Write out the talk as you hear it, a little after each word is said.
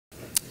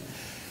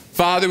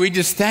Father, we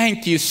just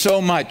thank you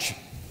so much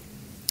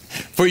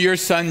for your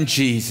Son,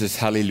 Jesus.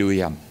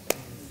 Hallelujah.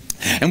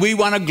 And we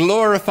want to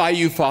glorify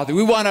you, Father.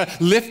 We want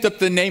to lift up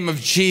the name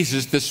of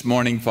Jesus this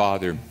morning,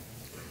 Father.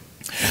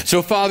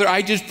 So, Father,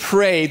 I just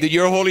pray that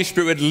your Holy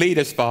Spirit would lead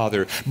us,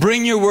 Father.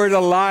 Bring your word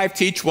alive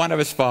to each one of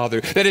us,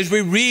 Father. That as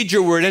we read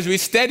your word, as we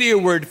study your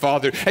word,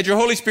 Father, as your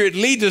Holy Spirit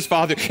leads us,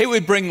 Father, it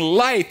would bring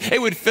life. It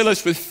would fill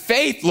us with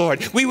faith,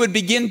 Lord. We would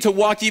begin to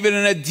walk even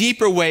in a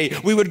deeper way.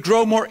 We would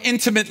grow more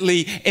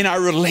intimately in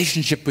our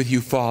relationship with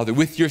you, Father,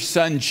 with your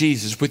Son,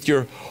 Jesus, with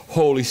your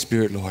Holy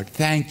Spirit, Lord.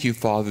 Thank you,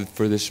 Father,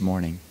 for this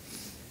morning.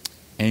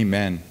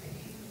 Amen.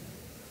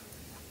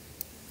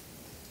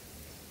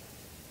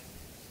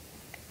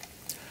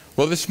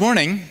 Well, this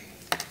morning,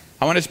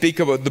 I want to speak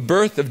about the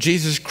birth of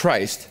Jesus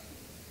Christ,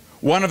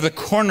 one of the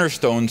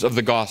cornerstones of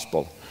the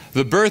gospel.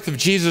 The birth of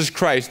Jesus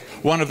Christ,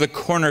 one of the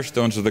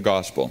cornerstones of the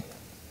gospel.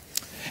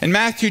 In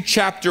Matthew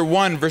chapter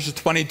 1, verses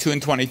 22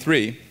 and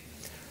 23,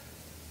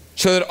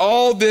 so that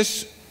all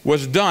this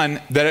was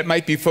done, that it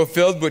might be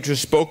fulfilled which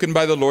was spoken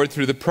by the Lord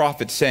through the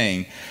prophet,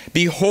 saying,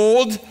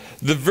 Behold,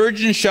 the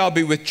virgin shall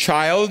be with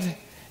child,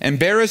 and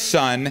bear a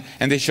son,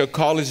 and they shall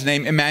call his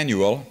name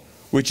Immanuel,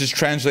 which is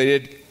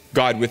translated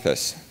God with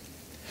us.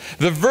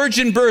 The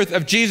virgin birth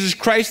of Jesus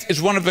Christ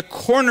is one of the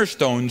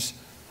cornerstones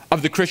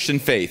of the Christian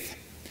faith.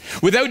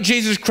 Without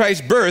Jesus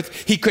Christ's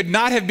birth, he could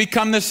not have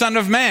become the Son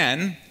of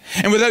Man.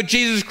 And without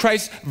Jesus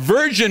Christ's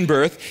virgin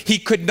birth, he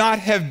could not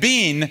have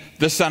been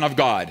the Son of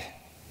God.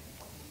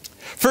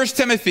 1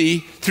 Timothy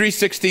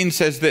 3:16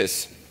 says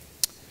this,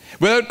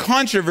 Without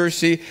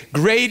controversy,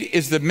 great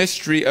is the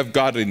mystery of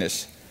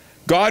godliness.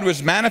 God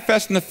was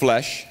manifest in the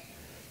flesh,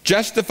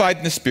 justified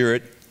in the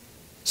Spirit,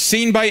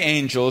 seen by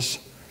angels,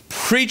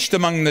 preached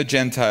among the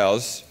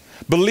Gentiles,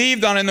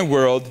 believed on in the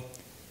world,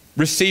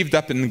 received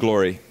up in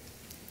glory.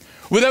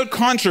 Without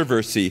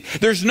controversy,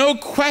 there's no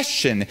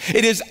question,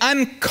 it is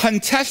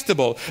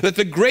uncontestable that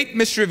the great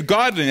mystery of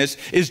godliness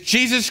is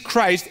Jesus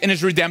Christ and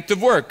his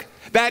redemptive work.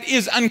 That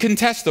is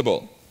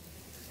uncontestable.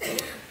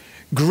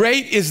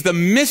 Great is the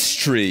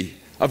mystery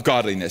of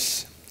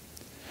godliness.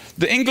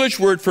 The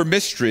English word for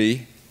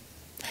mystery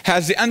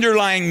has the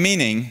underlying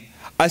meaning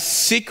a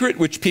secret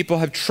which people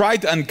have tried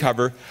to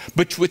uncover,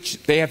 but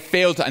which they have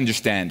failed to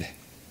understand.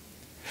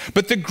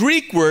 But the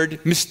Greek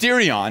word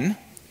mysterion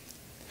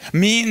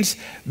means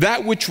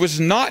that which was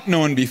not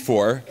known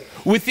before,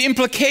 with the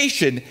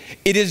implication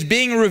it is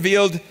being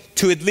revealed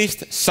to at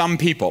least some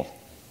people.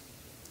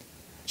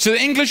 So the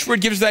English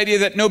word gives the idea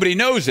that nobody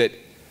knows it,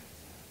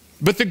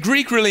 but the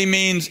Greek really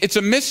means it's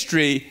a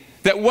mystery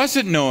that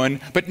wasn't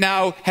known, but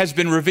now has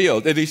been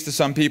revealed, at least to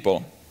some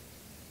people.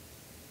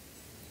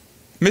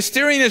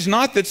 Mysterion is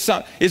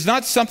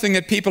not something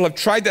that people have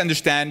tried to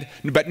understand,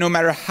 but no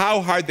matter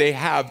how hard they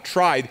have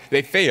tried,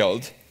 they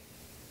failed.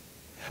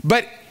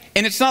 And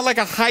it's not like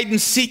a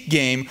hide-and-seek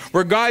game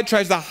where God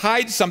tries to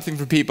hide something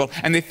from people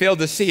and they fail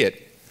to see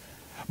it.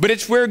 But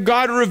it's where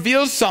God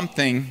reveals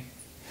something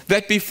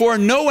that before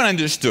no one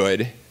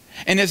understood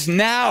and is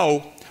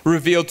now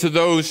revealed to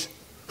those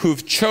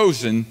who've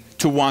chosen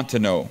to want to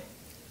know.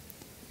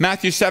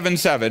 Matthew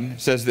 7:7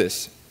 says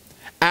this,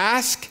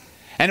 Ask,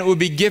 and it will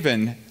be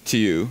given to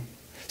you.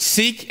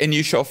 Seek, and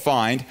you shall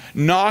find.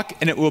 Knock,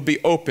 and it will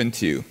be opened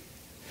to you.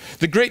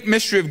 The great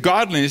mystery of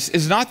godliness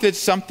is not that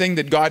something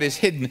that God has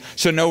hidden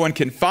so no one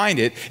can find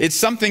it. It's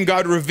something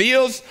God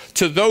reveals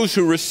to those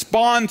who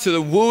respond to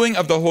the wooing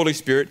of the Holy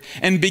Spirit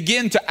and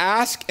begin to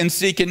ask and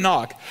seek and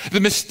knock. The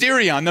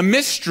mysterion, the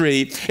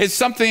mystery, is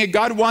something that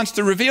God wants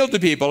to reveal to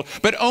people,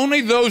 but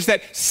only those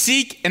that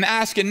seek and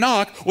ask and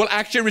knock will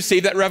actually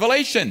receive that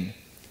revelation.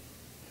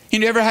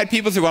 You ever had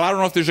people say, well, I don't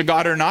know if there's a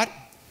God or not?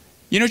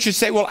 You know what you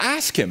say? Well,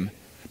 ask him.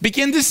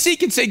 Begin to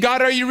seek and say,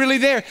 God, are you really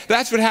there?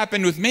 That's what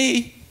happened with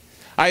me.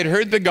 I had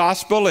heard the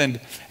gospel and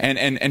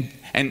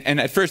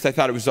at first I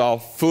thought it was all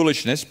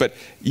foolishness, but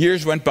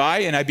years went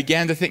by and I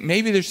began to think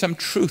maybe there's some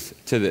truth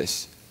to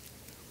this.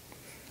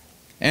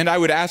 And I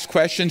would ask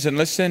questions and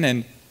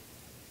listen,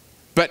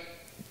 but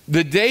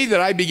the day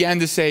that I began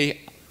to say,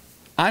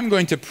 I'm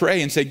going to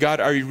pray and say, God,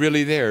 are you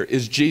really there?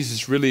 Is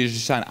Jesus really your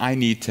Son? I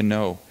need to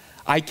know.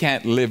 I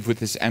can't live with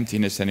this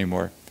emptiness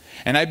anymore.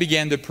 And I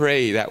began to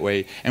pray that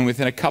way. And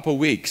within a couple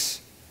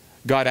weeks,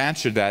 God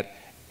answered that.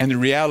 And the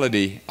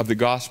reality of the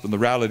gospel, the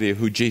reality of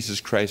who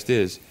Jesus Christ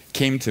is,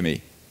 came to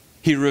me.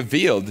 He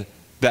revealed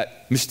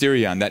that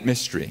mysterion, that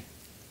mystery.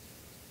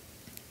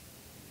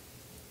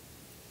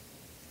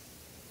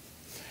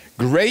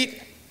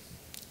 Great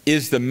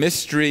is the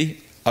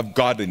mystery of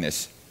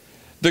godliness.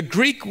 The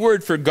Greek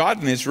word for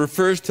godliness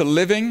refers to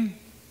living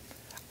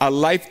a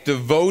life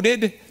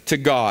devoted to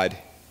God,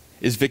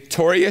 is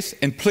victorious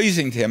and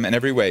pleasing to him in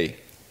every way.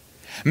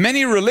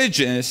 Many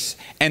religions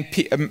and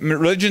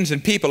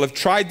people have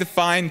tried to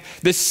find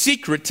the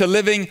secret to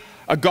living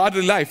a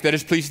godly life that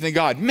is pleasing to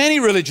God. Many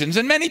religions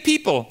and many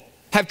people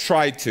have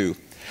tried to.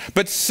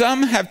 But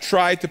some have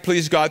tried to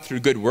please God through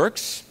good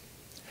works,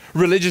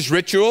 religious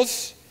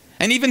rituals,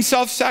 and even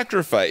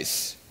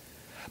self-sacrifice.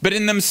 But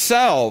in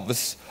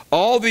themselves,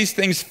 all these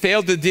things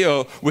fail to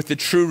deal with the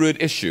true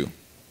root issue.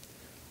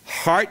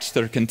 hearts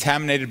that are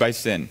contaminated by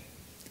sin.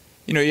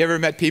 You know, you ever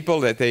met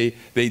people that they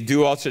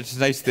do all sorts of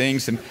nice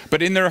things,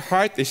 but in their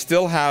heart they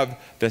still have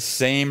the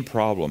same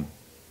problem.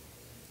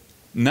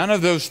 None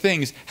of those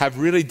things have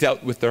really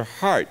dealt with their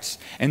hearts,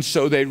 and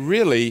so they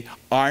really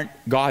aren't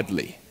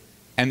godly.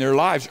 And their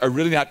lives are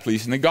really not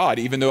pleasing to God,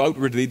 even though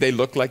outwardly they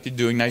look like they're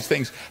doing nice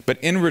things. But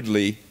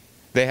inwardly,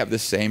 they have the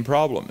same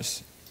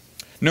problems.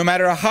 No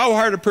matter how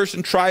hard a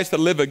person tries to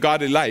live a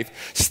godly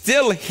life,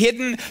 still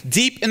hidden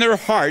deep in their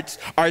hearts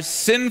are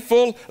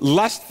sinful,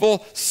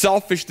 lustful,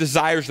 selfish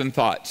desires and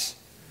thoughts.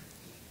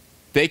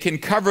 They can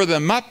cover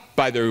them up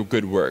by their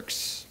good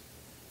works,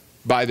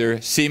 by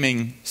their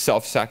seeming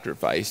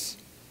self-sacrifice,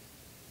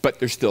 but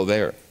they're still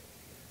there.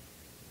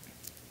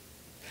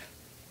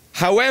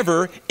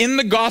 However, in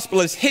the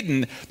gospel is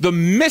hidden the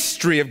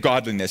mystery of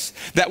godliness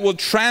that will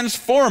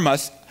transform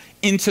us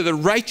into the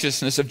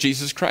righteousness of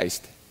Jesus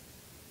Christ.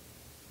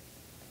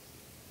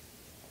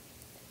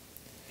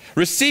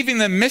 Receiving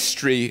the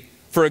mystery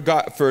for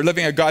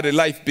living a godly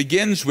life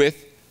begins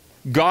with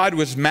God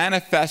was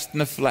manifest in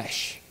the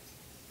flesh,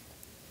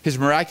 his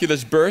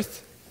miraculous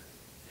birth,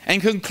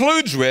 and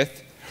concludes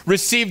with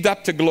received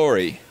up to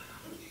glory,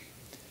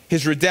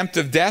 his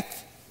redemptive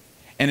death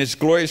and his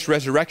glorious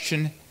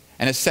resurrection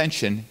and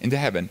ascension into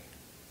heaven.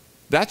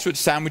 That's what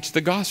sandwiched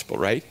the gospel,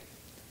 right?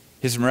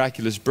 His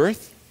miraculous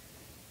birth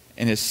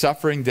and his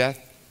suffering,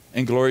 death,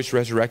 and glorious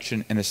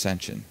resurrection and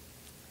ascension.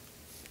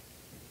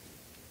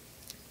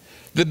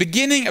 The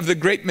beginning of the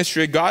great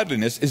mystery of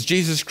godliness is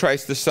Jesus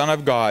Christ, the Son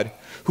of God,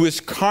 who is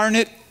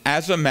incarnate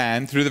as a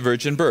man through the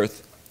virgin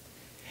birth.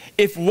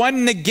 If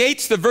one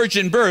negates the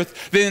virgin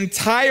birth, the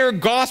entire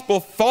gospel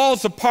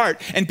falls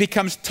apart and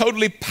becomes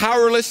totally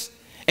powerless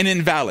and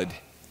invalid.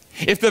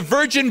 If the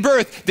virgin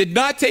birth did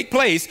not take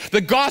place,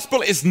 the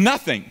gospel is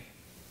nothing.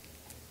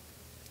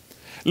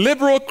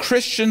 Liberal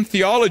Christian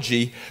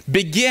theology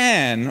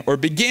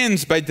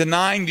begins by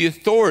denying the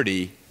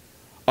authority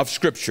of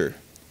Scripture,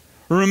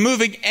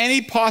 removing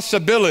any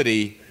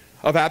possibility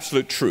of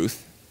absolute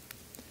truth.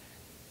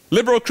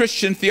 Liberal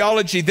Christian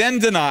theology then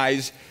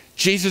denies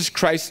Jesus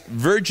Christ's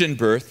virgin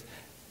birth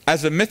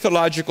as a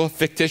mythological,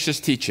 fictitious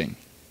teaching.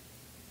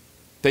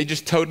 They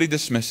just totally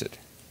dismiss it.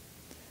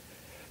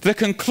 The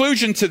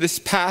conclusion to this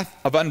path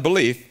of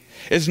unbelief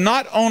is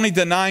not only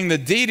denying the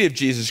deity of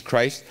Jesus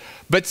Christ,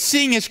 but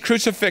seeing his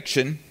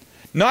crucifixion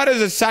not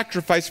as a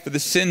sacrifice for the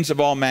sins of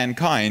all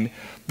mankind,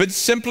 but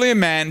simply a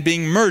man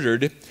being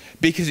murdered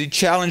because he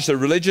challenged the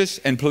religious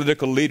and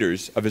political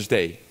leaders of his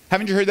day.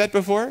 Haven't you heard that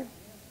before?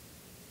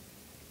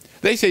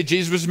 They say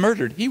Jesus was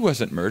murdered. He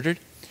wasn't murdered.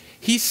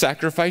 He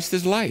sacrificed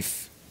his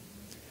life.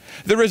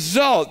 The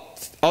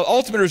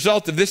ultimate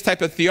result of this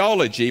type of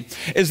theology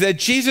is that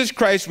Jesus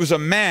Christ was a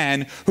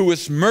man who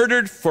was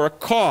murdered for a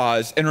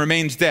cause and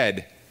remains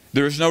dead.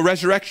 There is no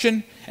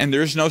resurrection and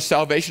there is no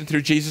salvation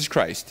through Jesus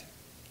Christ.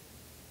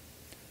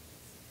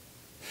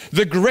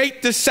 The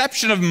great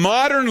deception of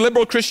modern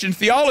liberal Christian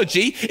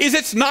theology is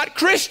it's not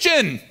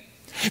Christian.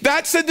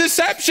 That's a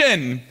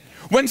deception.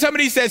 When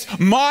somebody says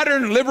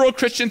modern liberal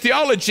Christian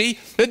theology,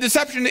 the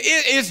deception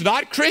is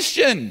not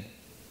Christian.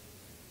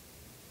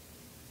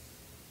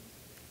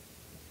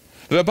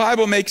 The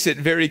Bible makes it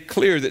very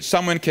clear that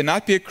someone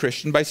cannot be a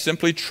Christian by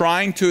simply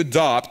trying to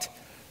adopt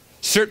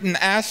certain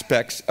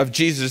aspects of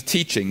Jesus'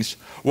 teachings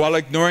while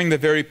ignoring the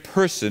very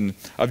person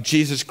of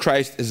Jesus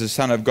Christ as the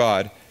Son of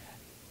God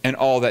and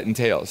all that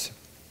entails.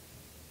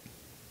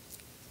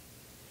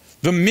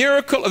 The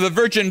miracle of the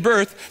virgin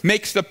birth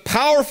makes the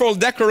powerful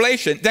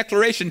declaration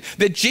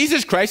that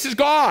Jesus Christ is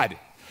God.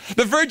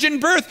 The virgin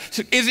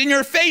birth is in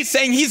your face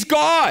saying he's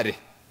God.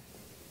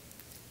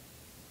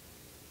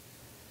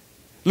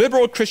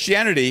 Liberal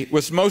Christianity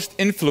was most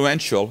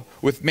influential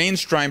with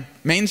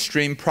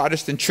mainstream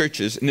Protestant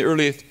churches in the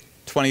early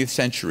 20th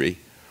century,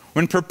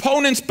 when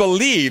proponents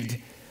believed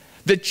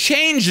the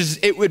changes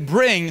it would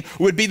bring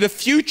would be the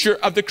future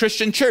of the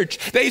Christian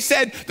church. They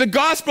said, the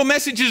gospel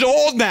message is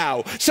old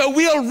now, so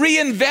we'll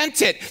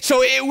reinvent it,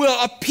 so it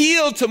will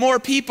appeal to more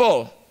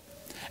people.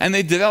 And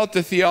they developed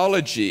a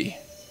theology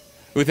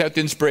without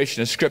the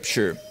inspiration of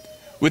Scripture,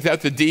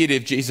 without the deity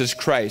of Jesus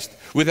Christ,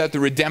 without the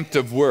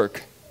redemptive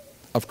work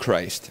of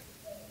Christ.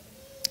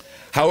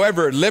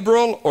 However,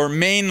 liberal or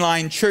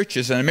mainline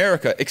churches in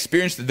America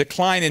experienced a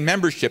decline in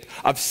membership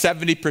of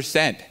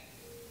 70%.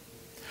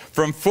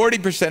 From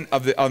 40%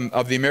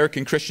 of the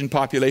American Christian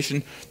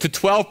population to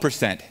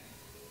 12%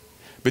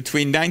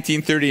 between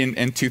 1930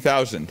 and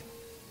 2000.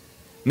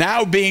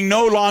 Now being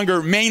no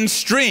longer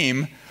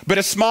mainstream, but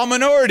a small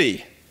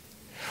minority,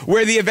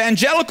 where the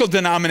evangelical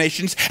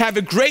denominations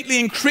have greatly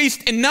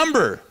increased in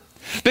number.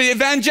 The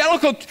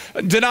evangelical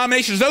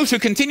denominations, those who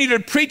continue to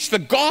preach the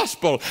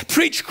gospel,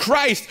 preach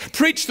Christ,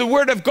 preach the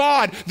word of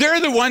God, they're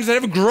the ones that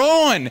have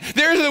grown.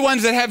 They're the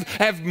ones that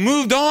have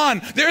moved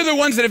on. They're the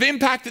ones that have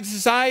impacted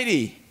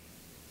society.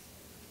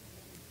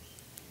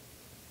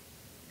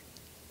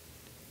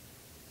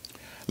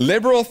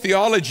 Liberal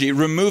theology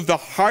removed the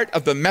heart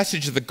of the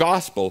message of the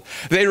gospel.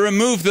 They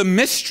removed the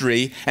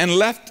mystery and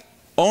left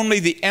only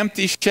the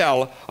empty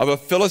shell of a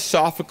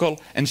philosophical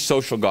and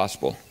social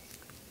gospel.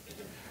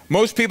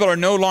 Most people are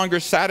no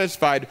longer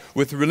satisfied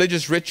with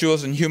religious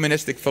rituals and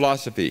humanistic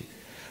philosophy,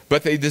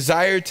 but they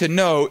desire to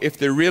know if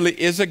there really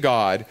is a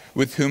God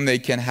with whom they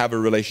can have a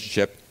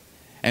relationship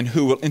and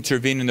who will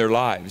intervene in their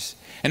lives.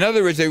 In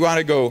other words, they want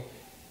to go,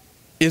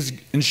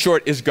 in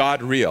short, is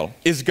God real?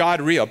 Is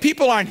God real?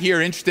 People aren't here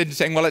interested in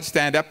saying, well, let's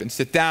stand up and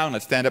sit down.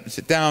 Let's stand up and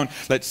sit down.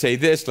 Let's say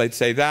this, let's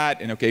say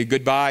that, and okay,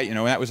 goodbye. You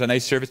know, that was a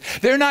nice service.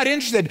 They're not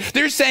interested.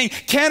 They're saying,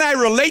 can I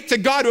relate to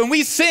God? When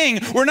we sing,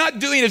 we're not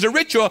doing it as a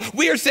ritual.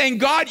 We are saying,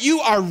 God,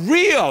 you are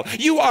real.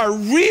 You are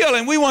real,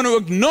 and we want to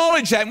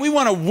acknowledge that, and we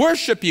want to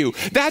worship you.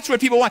 That's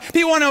what people want.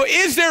 People want to know,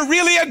 is there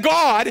really a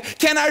God?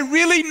 Can I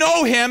really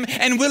know him,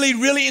 and will he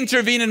really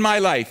intervene in my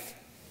life?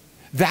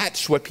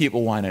 That's what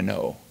people want to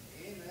know.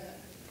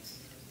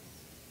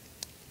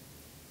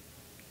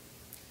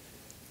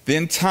 The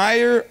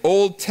entire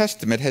Old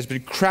Testament has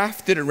been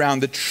crafted around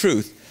the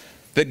truth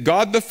that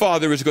God the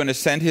Father was going to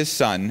send his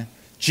Son,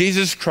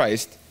 Jesus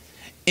Christ,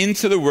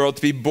 into the world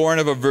to be born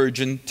of a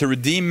virgin, to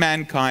redeem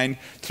mankind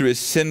through his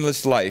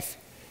sinless life,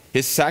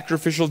 his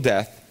sacrificial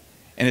death,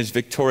 and his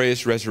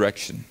victorious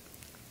resurrection.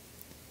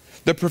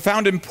 The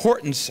profound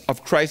importance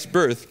of Christ's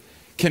birth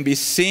can be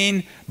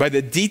seen by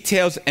the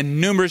details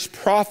and numerous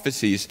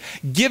prophecies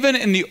given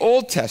in the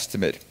Old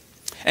Testament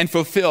and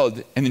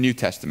fulfilled in the New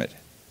Testament.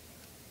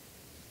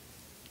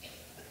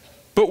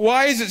 But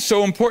why is it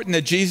so important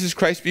that Jesus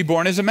Christ be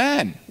born as a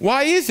man?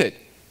 Why is it?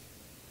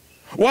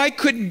 Why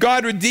couldn't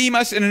God redeem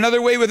us in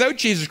another way without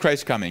Jesus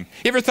Christ coming?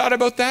 You ever thought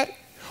about that?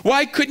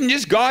 Why couldn't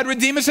just God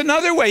redeem us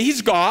another way?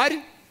 He's God.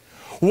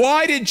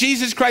 Why did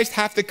Jesus Christ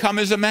have to come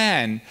as a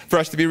man for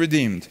us to be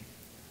redeemed?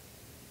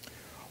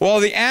 Well,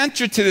 the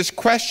answer to this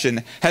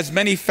question has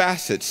many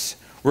facets.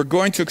 We're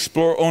going to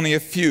explore only a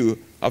few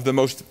of the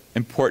most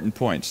important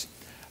points.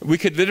 We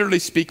could literally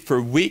speak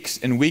for weeks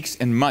and weeks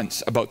and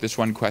months about this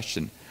one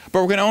question.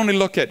 But we're going to only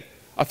look at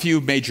a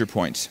few major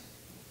points.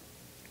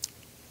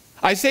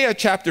 Isaiah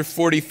chapter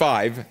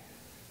 45,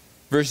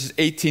 verses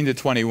 18 to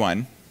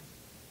 21.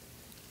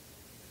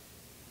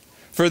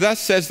 For thus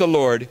says the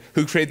Lord,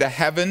 who created the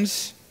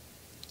heavens,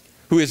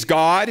 who is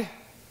God,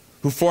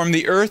 who formed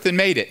the earth and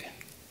made it,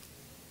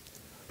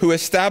 who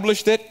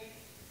established it,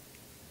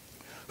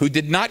 who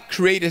did not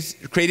create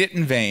it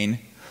in vain,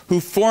 who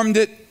formed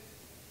it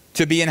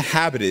to be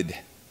inhabited.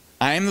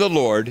 I am the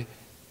Lord,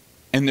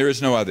 and there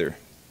is no other.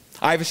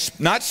 I have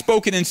not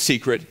spoken in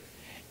secret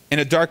in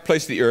a dark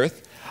place of the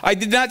earth. I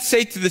did not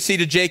say to the seed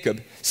of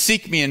Jacob,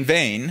 seek me in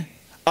vain.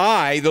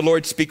 I, the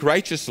Lord, speak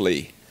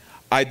righteously.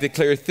 I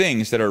declare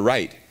things that are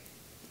right.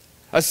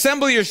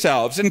 Assemble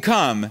yourselves and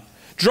come.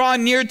 Draw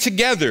near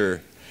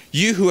together,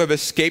 you who have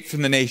escaped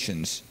from the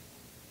nations.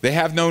 They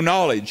have no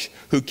knowledge,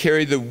 who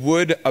carry the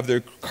wood of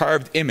their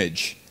carved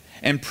image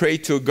and pray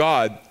to a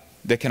God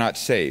that cannot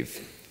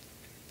save.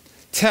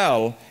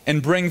 Tell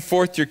and bring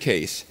forth your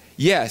case.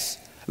 Yes,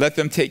 let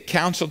them take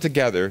counsel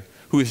together,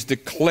 who has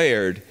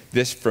declared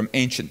this from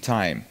ancient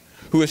time,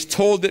 who has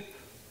told it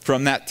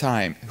from that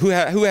time, who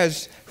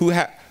has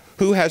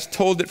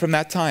told it from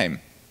that time.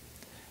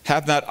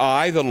 Have not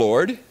I, the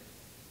Lord?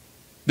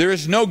 There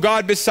is no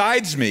God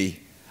besides me,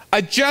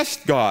 a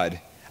just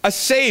God, a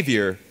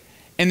Savior,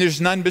 and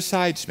there's none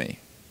besides me.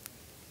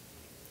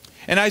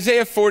 In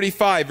Isaiah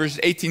 45, verses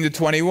 18 to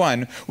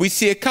 21, we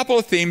see a couple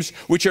of themes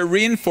which are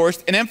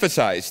reinforced and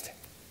emphasized.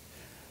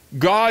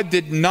 God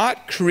did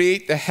not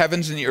create the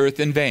heavens and the earth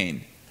in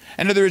vain.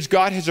 In other words,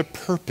 God has a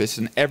purpose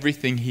in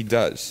everything he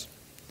does.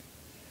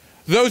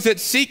 Those that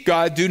seek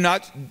God do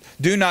not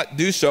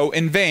do so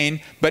in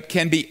vain, but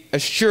can be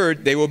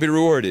assured they will be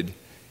rewarded.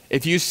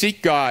 If you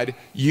seek God,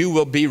 you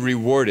will be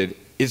rewarded.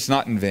 It's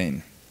not in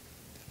vain.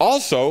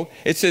 Also,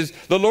 it says,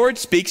 the Lord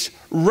speaks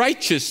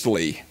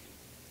righteously.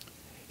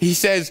 He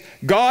says,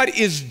 God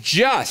is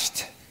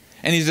just,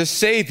 and he's a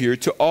Savior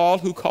to all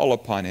who call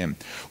upon him.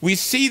 We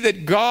see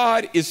that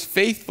God is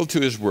faithful to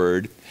his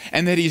word,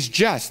 and that he's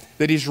just,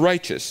 that he's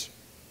righteous.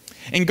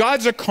 In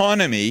God's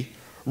economy,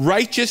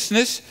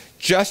 righteousness,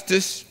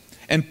 justice,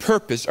 and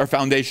purpose are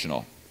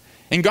foundational.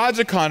 In God's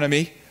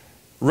economy,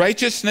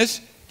 righteousness,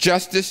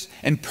 justice,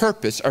 and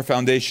purpose are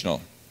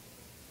foundational.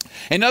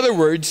 In other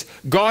words,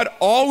 God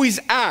always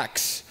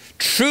acts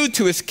true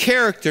to his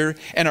character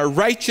in a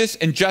righteous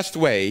and just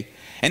way,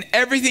 and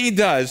everything he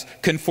does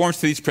conforms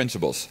to these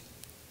principles.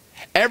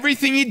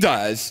 Everything he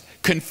does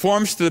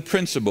conforms to the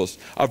principles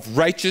of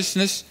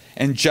righteousness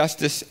and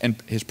justice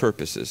and his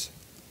purposes.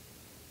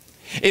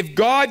 If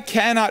God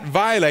cannot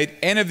violate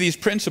any of these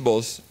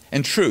principles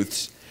and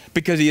truths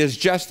because he is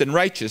just and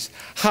righteous,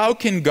 how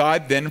can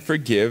God then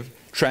forgive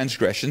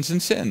transgressions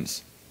and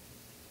sins?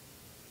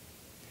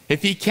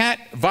 If he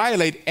can't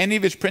violate any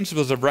of his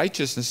principles of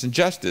righteousness and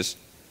justice,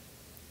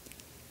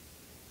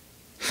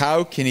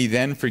 how can he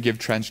then forgive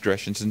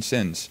transgressions and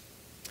sins?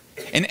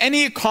 In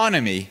any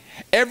economy,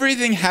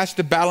 everything has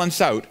to balance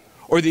out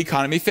or the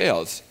economy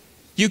fails.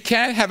 You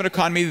can't have an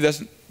economy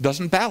that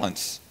doesn't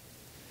balance.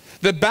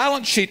 The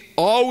balance sheet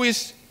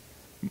always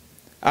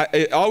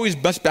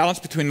must balance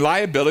between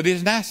liabilities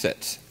and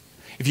assets.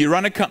 If you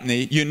run a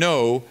company, you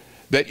know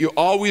that you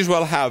always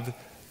will have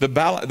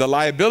the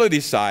liability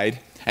side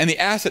and the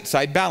asset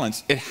side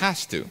balance. It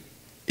has to.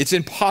 It's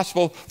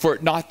impossible for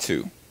it not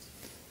to,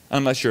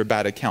 unless you're a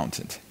bad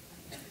accountant.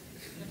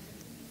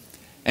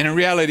 And in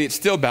reality, it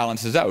still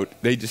balances out.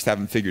 They just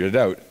haven't figured it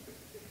out.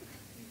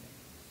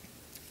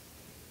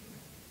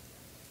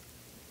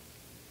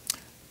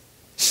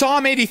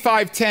 Psalm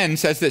 85:10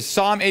 says this.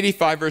 Psalm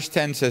 85 verse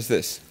 10 says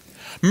this.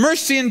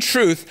 Mercy and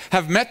truth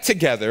have met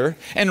together,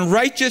 and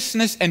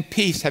righteousness and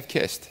peace have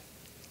kissed.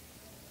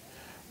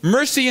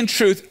 Mercy and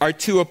truth are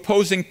two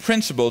opposing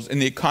principles in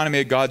the economy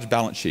of God's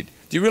balance sheet.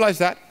 Do you realize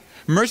that?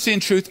 Mercy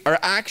and truth are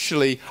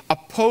actually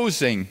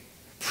opposing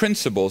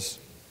principles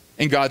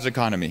in God's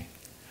economy.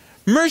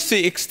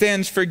 Mercy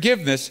extends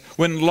forgiveness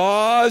when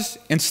laws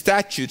and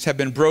statutes have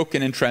been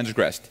broken and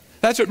transgressed.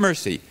 That's what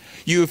mercy.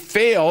 You've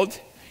failed,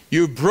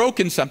 you've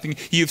broken something,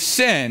 you've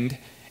sinned,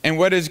 and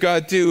what does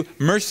God do?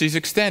 Mercy is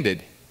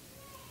extended.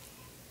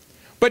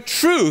 But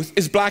truth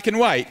is black and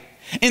white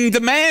and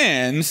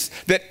demands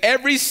that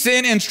every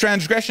sin and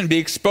transgression be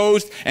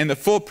exposed and the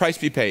full price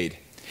be paid.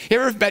 You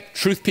ever met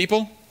truth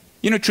people?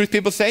 You know what truth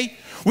people say?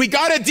 We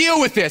got to deal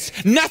with this.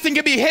 Nothing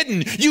can be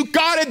hidden. You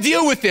got to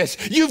deal with this.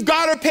 You've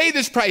got to pay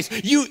this price.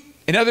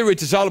 In other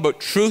words, it's all about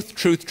truth,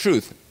 truth,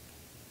 truth.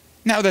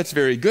 Now that's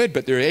very good,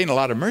 but there ain't a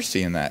lot of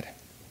mercy in that.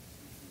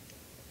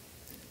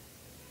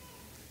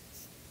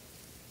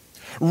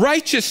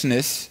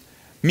 Righteousness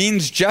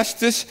means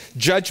justice,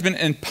 judgment,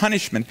 and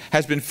punishment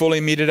has been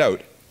fully meted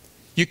out.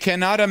 You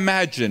cannot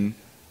imagine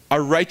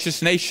a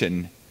righteous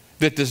nation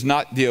that does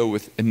not deal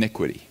with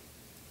iniquity,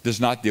 does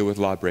not deal with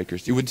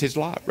lawbreakers. You wouldn't say it's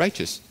law,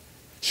 righteous.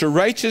 So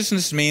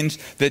righteousness means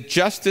that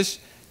justice,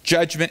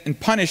 judgment, and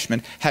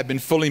punishment have been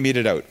fully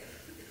meted out.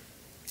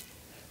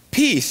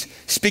 Peace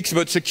speaks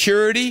about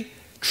security,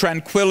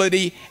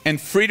 tranquility, and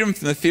freedom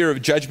from the fear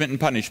of judgment and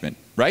punishment,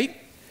 right?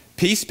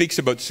 Peace speaks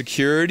about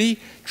security,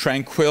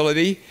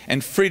 tranquility,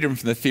 and freedom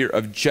from the fear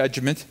of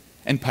judgment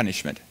and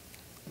punishment.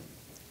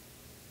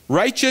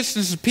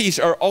 Righteousness and peace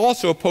are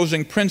also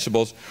opposing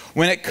principles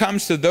when it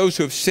comes to those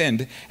who have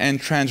sinned and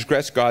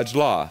transgressed God's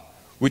law,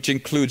 which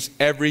includes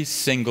every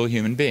single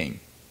human being.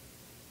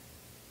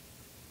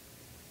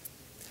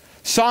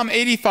 Psalm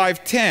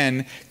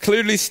 85:10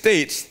 clearly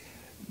states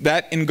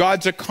that in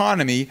God's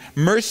economy,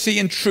 mercy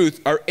and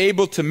truth are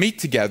able to meet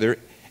together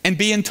and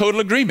be in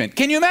total agreement.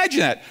 Can you imagine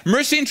that?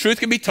 Mercy and truth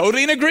can be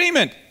totally in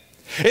agreement.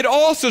 It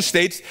also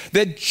states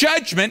that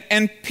judgment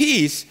and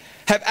peace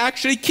have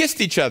actually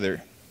kissed each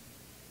other.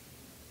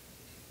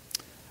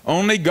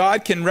 Only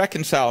God can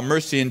reconcile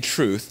mercy and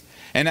truth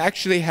and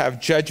actually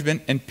have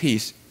judgment and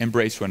peace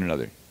embrace one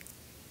another.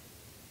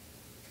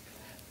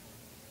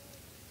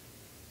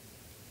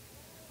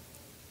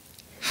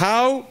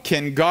 How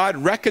can God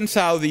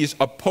reconcile these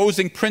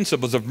opposing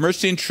principles of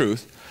mercy and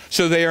truth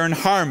so they are in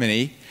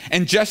harmony,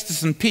 and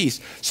justice and peace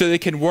so they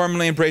can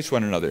warmly embrace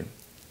one another?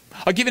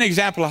 I'll give you an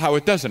example of how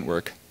it doesn't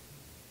work.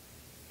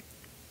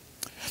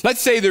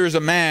 Let's say there is a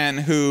man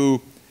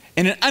who,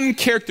 in an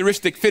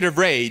uncharacteristic fit of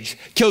rage,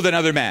 killed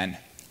another man.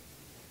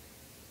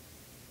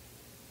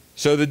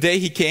 So the day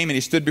he came and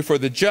he stood before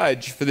the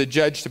judge for the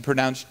judge to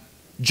pronounce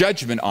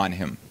judgment on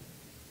him.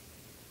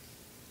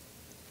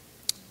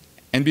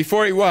 And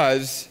before he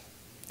was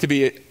to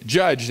be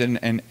judged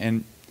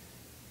and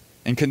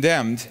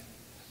condemned,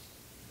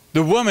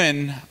 the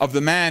woman of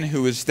the man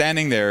who was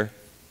standing there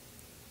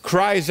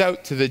cries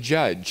out to the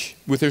judge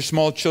with her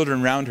small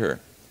children around her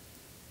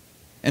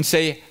and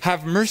say,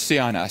 "Have mercy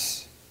on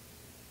us.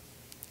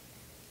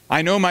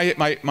 I know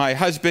my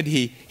husband,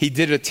 he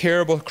did a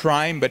terrible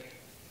crime, but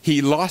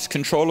he lost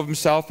control of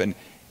himself, and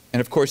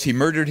of course he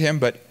murdered him,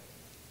 but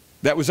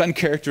that was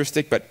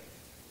uncharacteristic. But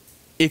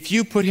if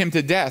you put him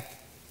to death,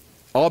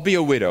 I'll be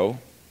a widow,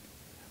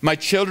 my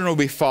children will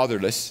be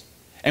fatherless,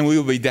 and we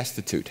will be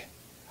destitute.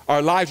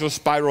 Our lives will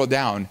spiral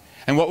down,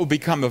 and what will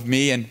become of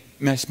me and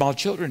my small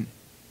children?"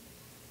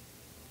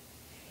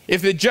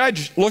 If the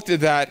judge looked at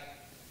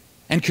that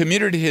and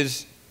commuted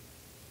his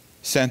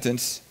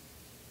sentence,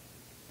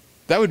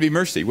 that would be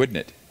mercy, wouldn't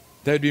it?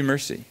 That would be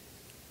mercy.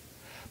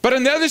 But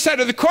on the other side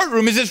of the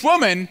courtroom is this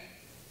woman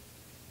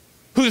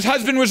whose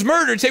husband was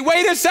murdered. Say,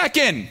 wait a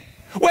second,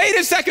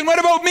 what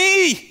about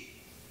me?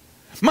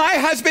 My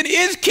husband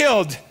is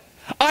killed.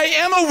 I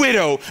am a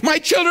widow. My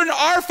children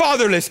are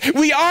fatherless.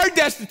 We are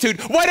destitute.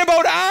 What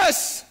about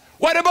us?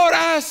 What about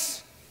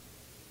us?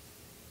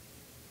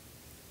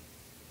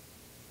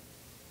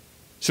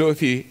 So if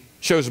he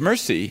shows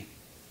mercy,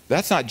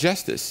 that's not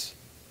justice.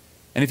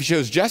 And if he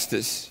shows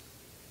justice,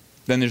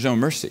 then there's no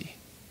mercy.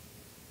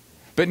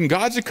 But in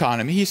God's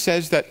economy, he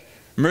says that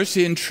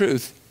mercy and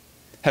truth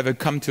have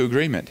come to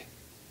agreement.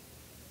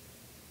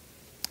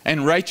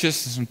 And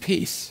righteousness and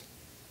peace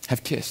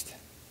have kissed.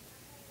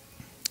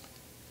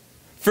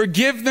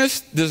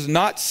 Forgiveness does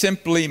not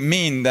simply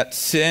mean that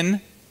sin,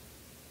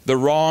 the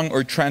wrong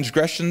or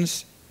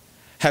transgressions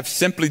have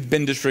simply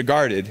been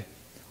disregarded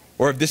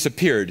or have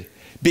disappeared,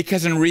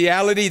 because in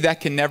reality that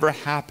can never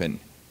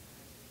happen.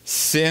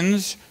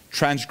 Sins,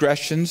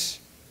 transgressions,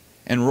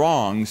 and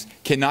wrongs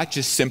cannot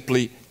just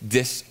simply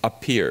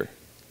disappear.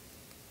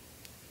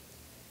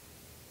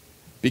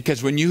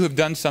 Because when you have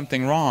done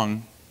something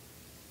wrong,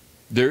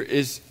 there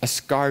is a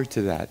scar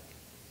to that.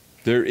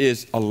 There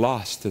is a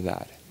loss to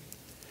that.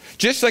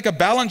 Just like a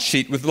balance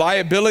sheet with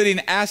liability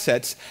and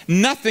assets,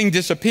 nothing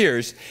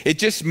disappears. It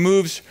just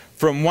moves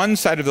from one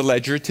side of the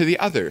ledger to the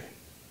other.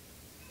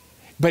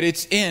 But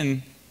it's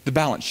in the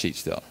balance sheet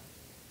still.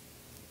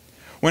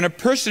 When a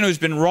person who's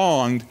been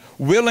wronged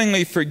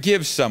willingly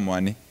forgives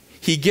someone,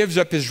 he gives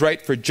up his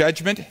right for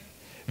judgment,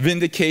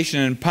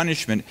 vindication, and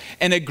punishment,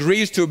 and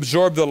agrees to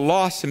absorb the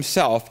loss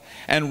himself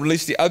and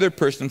release the other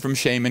person from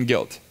shame and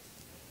guilt.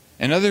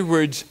 In other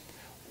words,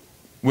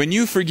 when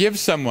you forgive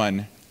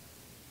someone,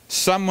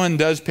 someone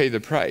does pay the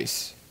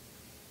price.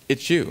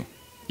 It's you.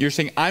 You're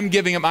saying, I'm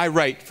giving up my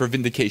right for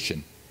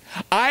vindication.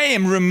 I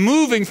am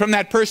removing from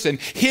that person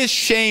his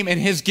shame and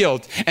his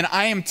guilt, and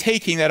I am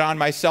taking that on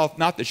myself,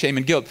 not the shame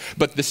and guilt,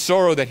 but the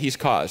sorrow that he's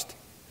caused.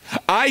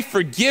 I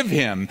forgive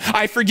him.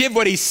 I forgive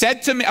what he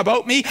said to me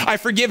about me. I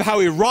forgive how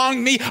he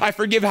wronged me. I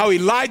forgive how he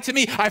lied to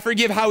me. I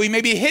forgive how he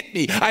maybe hit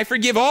me. I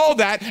forgive all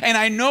that, and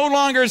I no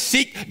longer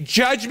seek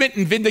judgment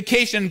and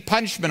vindication and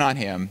punishment on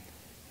him.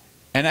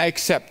 And I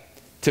accept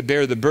to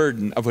bear the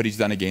burden of what he's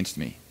done against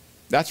me.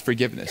 That's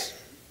forgiveness.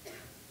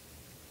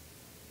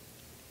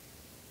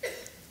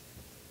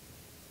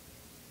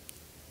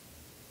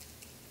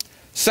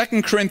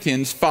 Second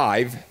Corinthians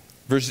 5,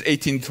 verses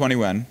 18 to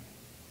 21.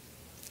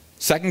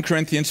 2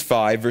 Corinthians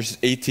 5, verses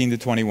 18 to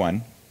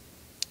 21.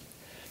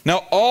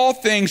 Now all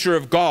things are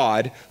of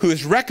God, who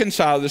has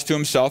reconciled us to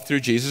himself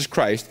through Jesus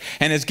Christ,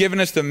 and has given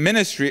us the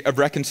ministry of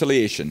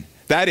reconciliation.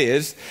 That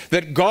is,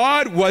 that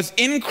God was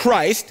in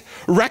Christ,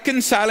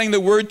 reconciling the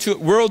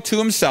world to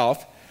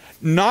himself,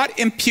 not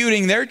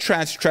imputing their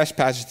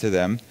trespasses to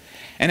them,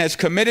 and has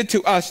committed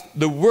to us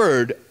the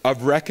word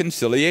of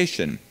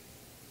reconciliation.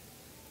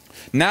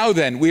 Now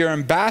then, we are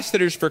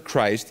ambassadors for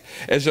Christ,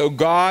 as though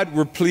God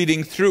were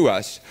pleading through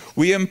us.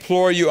 We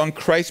implore you on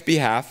Christ's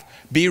behalf,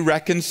 be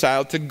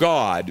reconciled to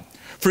God.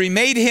 For he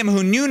made him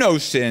who knew no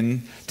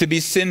sin to be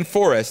sin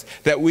for us,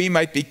 that we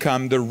might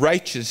become the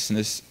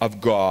righteousness of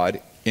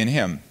God in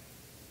him.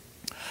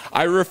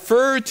 I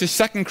refer to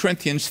 2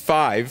 Corinthians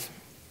 5,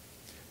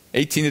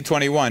 18 to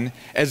 21,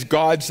 as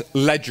God's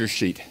ledger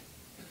sheet.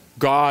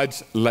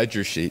 God's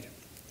ledger sheet.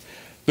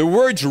 The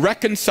words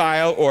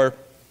reconcile or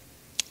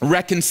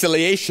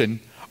reconciliation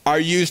are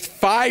used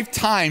 5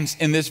 times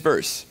in this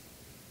verse.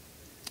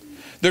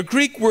 The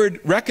Greek word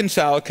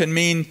reconcile can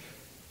mean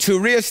to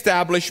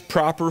reestablish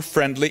proper,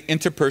 friendly,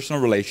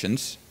 interpersonal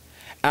relations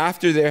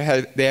after they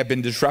have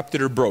been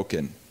disrupted or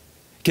broken.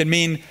 It can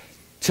mean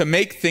to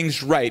make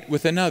things right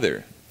with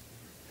another.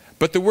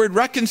 But the word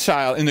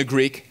reconcile in the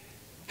Greek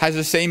has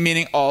the same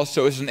meaning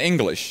also as in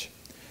English.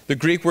 The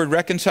Greek word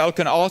reconcile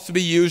can also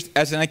be used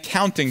as an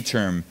accounting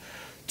term,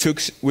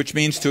 which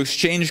means to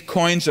exchange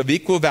coins of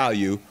equal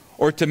value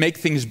or to make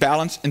things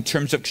balance in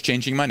terms of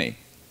exchanging money.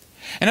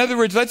 In other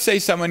words, let's say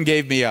someone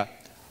gave me a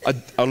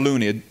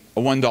loonie, a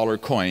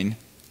 $1 coin,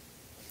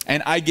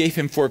 and I gave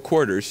him 4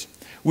 quarters.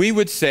 We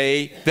would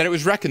say that it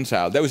was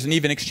reconciled. That was an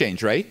even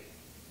exchange, right?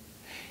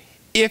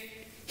 If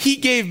he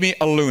gave me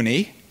a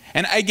loonie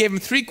and I gave him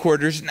 3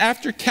 quarters, and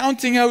after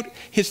counting out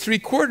his 3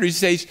 quarters,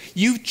 he says,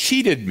 "You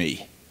cheated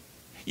me.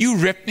 You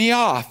ripped me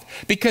off,"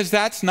 because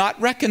that's not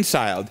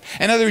reconciled.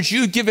 In other words,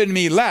 you've given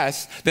me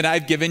less than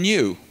I've given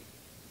you.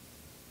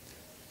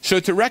 So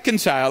to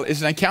reconcile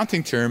is an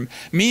accounting term,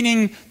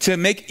 meaning to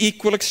make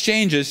equal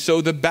exchanges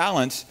so the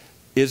balance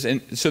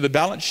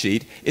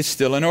sheet is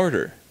still in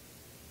order.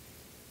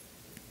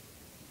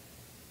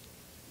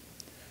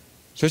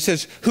 So it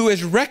says, who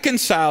has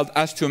reconciled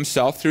us to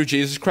himself through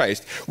Jesus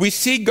Christ. We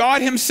see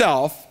God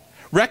himself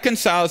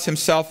reconciles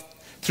himself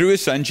through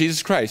his son,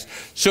 Jesus Christ.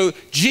 So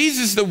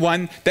Jesus is the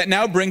one that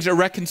now brings a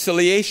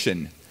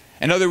reconciliation.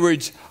 In other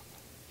words,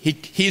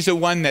 he's the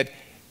one that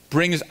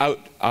brings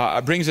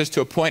us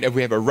to a point of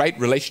we have a right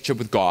relationship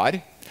with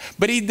God.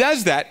 But he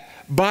does that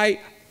by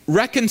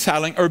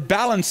reconciling or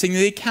balancing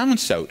the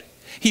accounts out.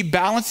 He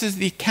balances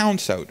the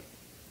accounts out.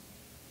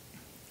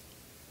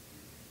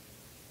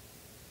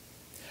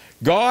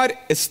 God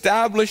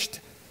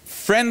established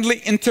friendly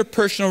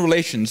interpersonal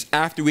relations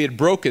after we had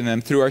broken them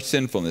through our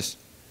sinfulness.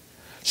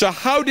 So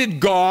how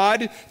did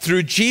God,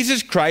 through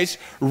Jesus Christ,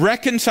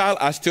 reconcile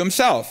us to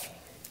himself?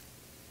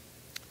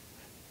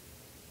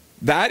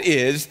 That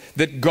is,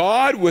 that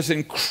God was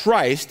in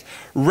Christ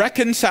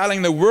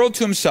reconciling the world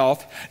to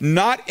himself,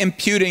 not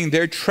imputing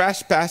their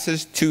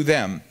trespasses to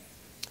them.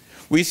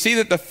 We see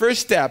that the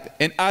first step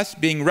in us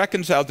being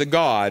reconciled to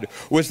God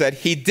was that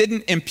he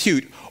didn't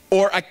impute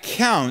or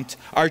account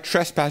our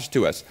trespass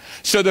to us.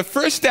 So the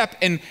first step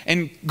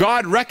in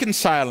God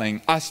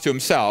reconciling us to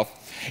himself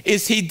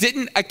is he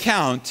didn't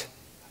account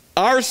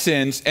our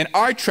sins and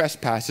our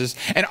trespasses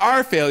and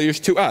our failures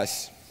to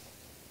us.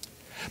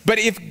 But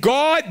if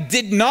God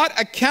did not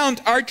account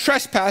our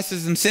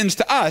trespasses and sins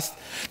to us,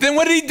 then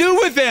what did he do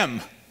with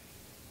them?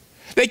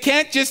 They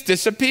can't just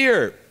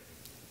disappear.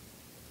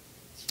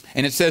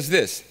 And it says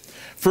this,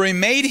 for he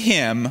made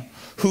him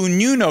who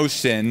knew no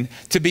sin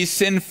to be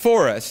sin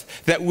for us,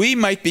 that we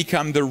might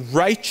become the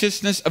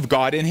righteousness of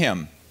God in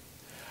him.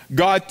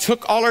 God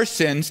took all our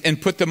sins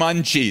and put them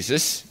on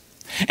Jesus.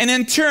 And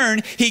in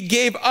turn, he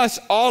gave us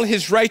all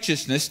his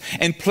righteousness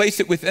and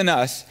placed it within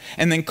us,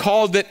 and then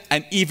called it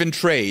an even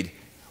trade.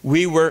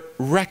 We were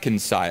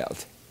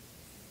reconciled.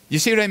 You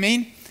see what I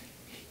mean?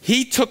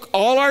 He took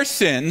all our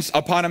sins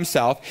upon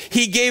himself.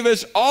 He gave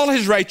us all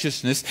his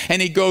righteousness,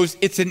 and he goes,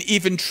 it's an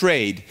even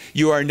trade.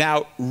 You are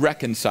now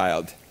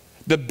reconciled.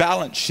 The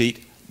balance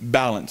sheet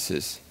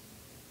balances.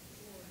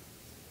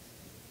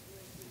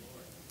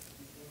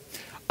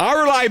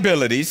 Our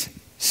liabilities,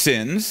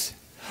 sins,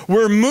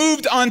 were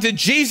moved onto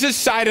Jesus'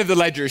 side of the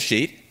ledger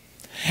sheet,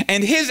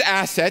 and his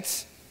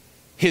assets,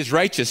 his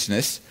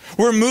righteousness,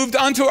 were moved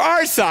onto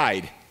our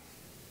side.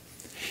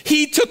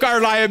 He took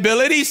our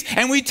liabilities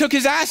and we took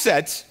his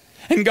assets.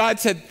 And God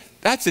said,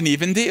 that's an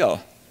even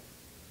deal.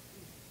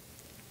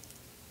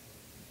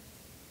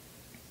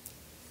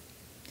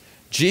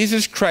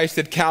 Jesus Christ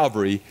at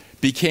Calvary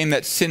became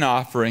that sin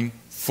offering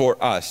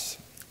for us.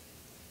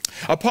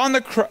 Upon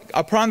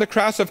the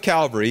cross of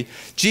Calvary,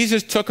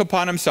 Jesus took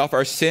upon himself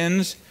our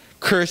sins,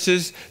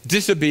 curses,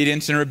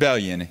 disobedience, and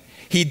rebellion.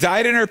 He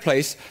died in our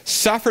place,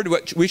 suffered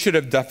what we should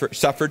have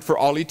suffered for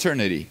all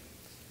eternity.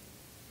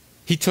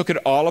 He took it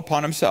all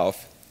upon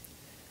himself.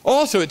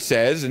 Also it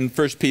says in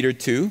 1 Peter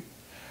 2,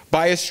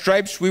 by his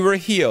stripes we were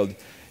healed.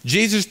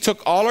 Jesus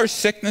took all our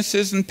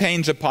sicknesses and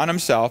pains upon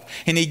himself,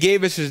 and he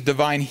gave us his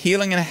divine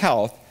healing and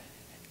health,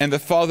 and the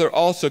Father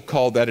also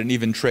called that an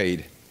even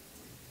trade.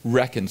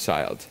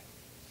 Reconciled.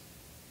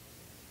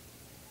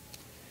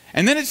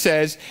 And then it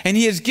says, and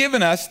he has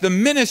given us the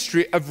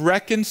ministry of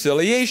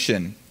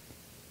reconciliation.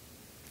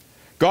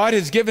 God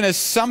has given us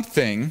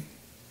something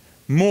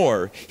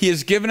more. He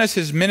has given us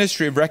his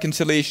ministry of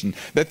reconciliation,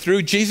 that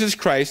through Jesus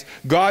Christ,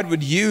 God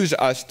would use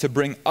us to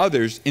bring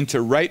others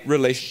into right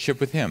relationship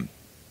with him.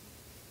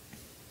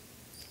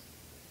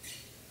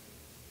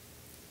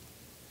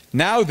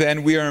 Now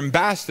then, we are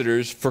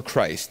ambassadors for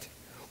Christ.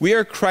 We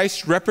are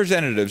Christ's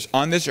representatives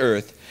on this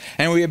earth,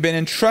 and we have been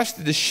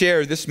entrusted to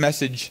share this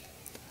message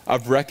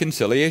of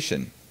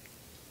reconciliation.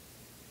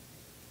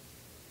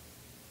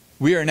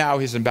 We are now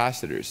his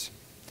ambassadors.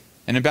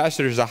 An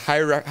ambassador is the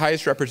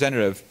highest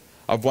representative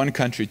of one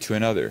country to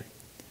another.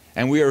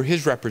 And we are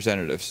his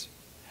representatives.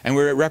 And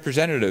we're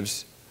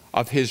representatives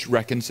of his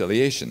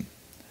reconciliation.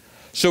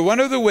 So one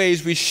of the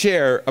ways we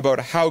share about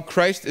how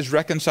Christ is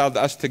reconciled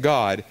us to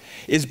God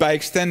is by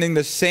extending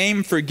the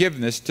same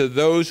forgiveness to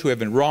those who have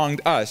been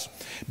wronged us,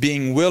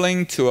 being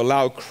willing to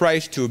allow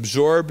Christ to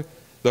absorb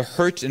the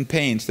hurts and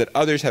pains that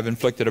others have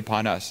inflicted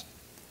upon us.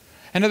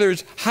 In other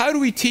words, how do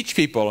we teach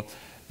people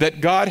that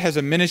God has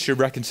a ministry of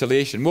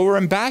reconciliation? Well, we're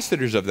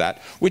ambassadors of that,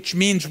 which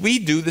means we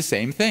do the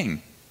same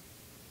thing.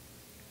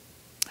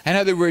 In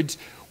other words,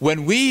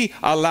 when we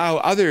allow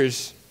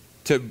others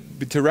to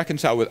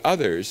reconcile with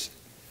others,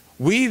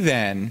 we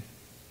then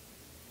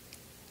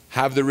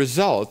have the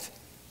result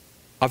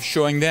of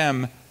showing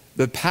them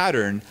the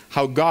pattern,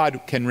 how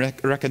God can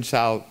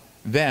reconcile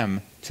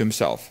them to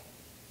himself.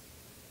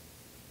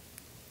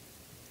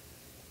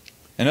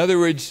 In other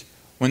words,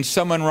 when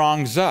someone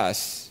wrongs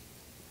us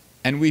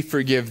and we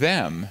forgive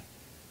them,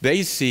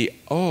 they see,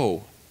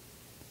 oh,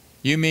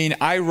 you mean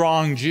I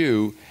wronged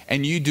you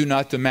and you do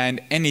not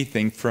demand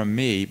anything from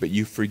me, but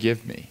you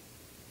forgive me.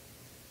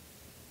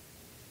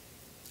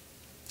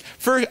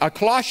 For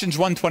Colossians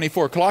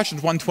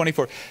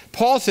 1:24,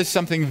 Paul says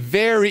something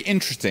very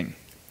interesting.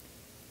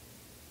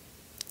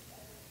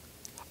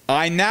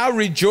 I now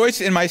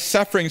rejoice in my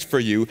sufferings for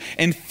you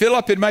and fill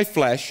up in my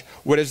flesh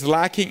what is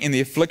lacking in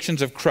the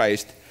afflictions of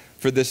Christ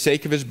for the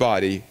sake of his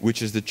body,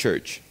 which is the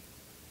church.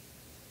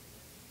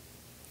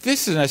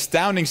 This is an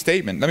astounding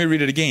statement. Let me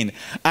read it again.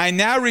 I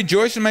now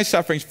rejoice in my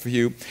sufferings for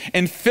you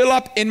and fill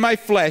up in my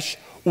flesh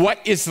what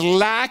is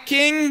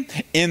lacking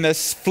in the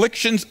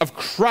afflictions of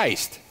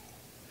Christ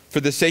for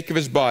the sake of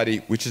his body,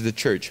 which is the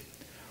church.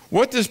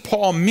 What does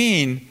Paul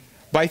mean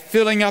by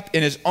filling up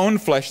in his own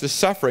flesh the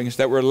sufferings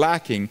that were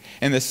lacking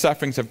in the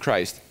sufferings of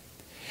Christ?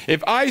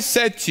 If I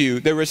said to you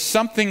there was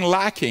something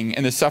lacking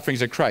in the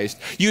sufferings of Christ,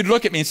 you'd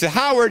look at me and say,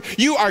 Howard,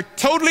 you are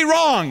totally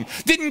wrong.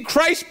 Didn't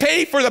Christ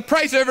pay for the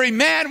price of every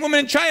man,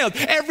 woman, and child?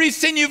 Every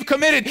sin you've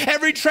committed,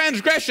 every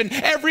transgression,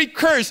 every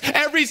curse,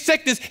 every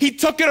sickness, he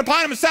took it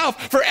upon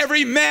himself for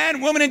every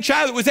man, woman, and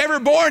child that was ever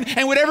born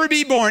and would ever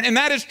be born. And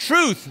that is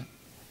truth.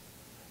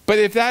 But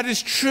if that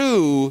is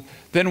true,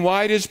 then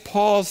why does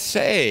Paul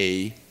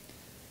say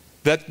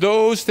that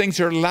those things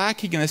are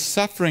lacking in the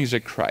sufferings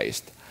of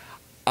Christ,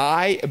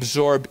 I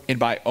absorb in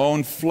my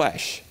own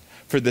flesh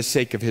for the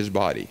sake of his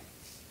body?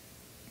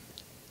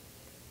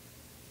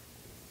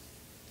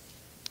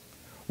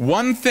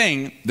 One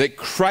thing that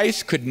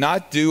Christ could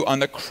not do on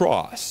the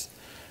cross,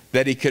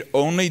 that he could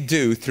only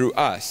do through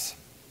us,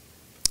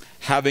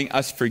 having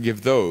us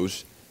forgive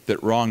those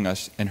that wrong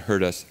us and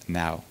hurt us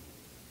now.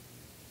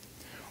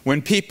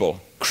 When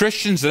people,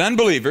 Christians and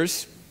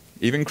unbelievers,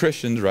 even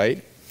Christians,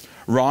 right,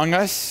 wrong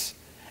us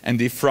and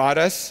defraud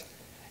us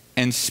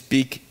and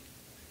speak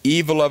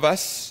evil of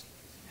us,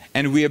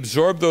 and we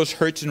absorb those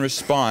hurts and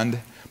respond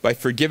by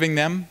forgiving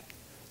them,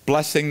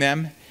 blessing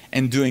them,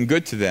 and doing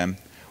good to them,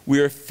 we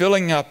are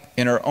filling up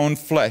in our own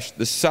flesh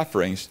the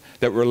sufferings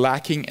that we're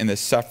lacking in the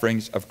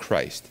sufferings of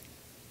Christ.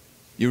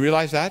 You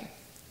realize that?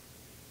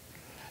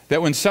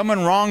 That when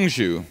someone wrongs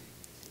you,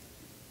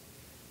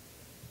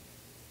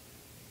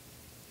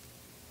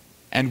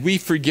 and we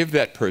forgive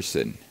that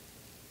person,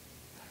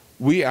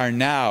 we are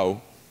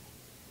now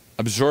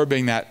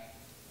absorbing that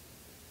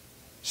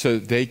so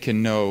that they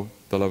can know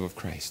the love of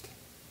Christ.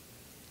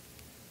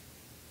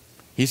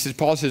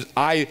 Paul says,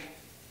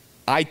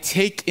 I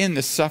take in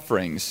the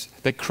sufferings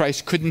that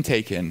Christ couldn't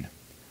take in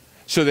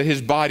so that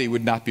his body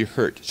would not be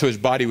hurt, so his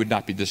body would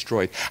not be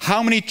destroyed.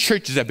 How many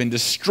churches have been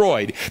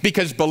destroyed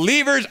because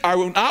believers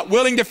are not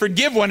willing to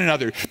forgive one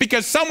another?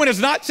 Because someone is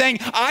not saying,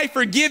 I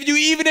forgive you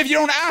even if you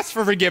don't ask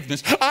for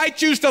forgiveness. I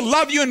choose to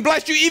love you and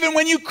bless you even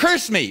when you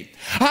curse me.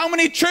 How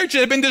many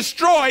churches have been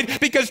destroyed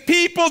because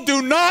people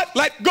do not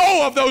let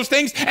go of those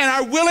things and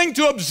are willing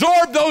to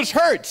absorb those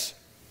hurts?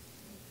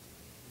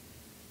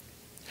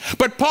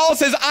 But Paul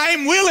says,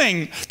 I'm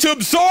willing to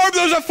absorb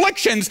those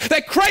afflictions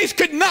that Christ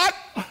could not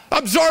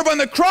absorb on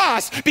the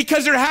cross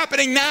because they're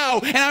happening now.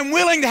 And I'm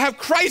willing to have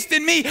Christ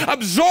in me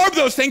absorb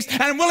those things.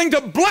 And I'm willing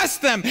to bless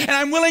them. And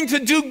I'm willing to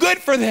do good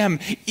for them,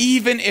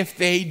 even if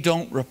they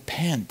don't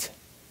repent.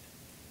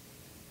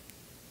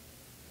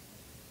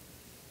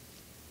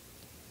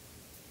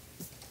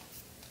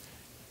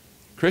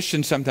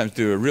 Christians sometimes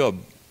do a real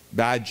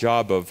bad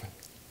job of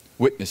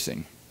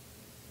witnessing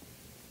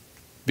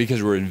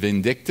because we're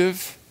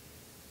vindictive.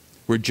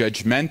 We're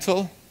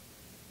judgmental,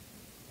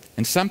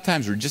 and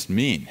sometimes we're just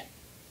mean.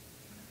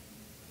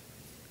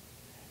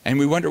 And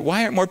we wonder,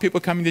 why aren't more people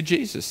coming to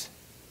Jesus?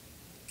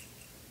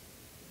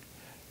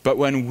 But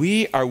when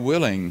we are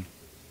willing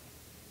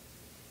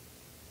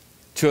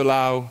to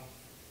allow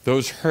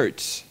those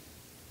hurts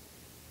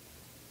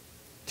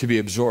to be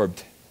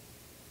absorbed,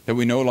 that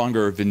we no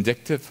longer are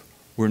vindictive,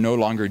 we're no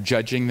longer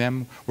judging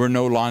them, we're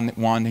no longer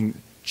wanting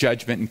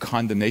judgment and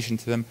condemnation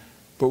to them,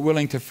 but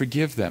willing to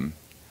forgive them.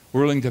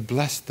 We're willing to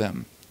bless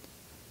them.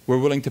 We're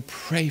willing to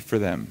pray for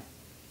them.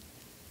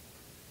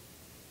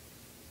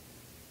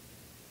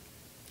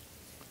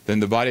 Then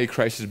the body of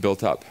Christ is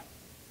built up.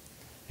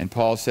 And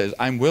Paul says,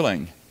 I'm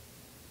willing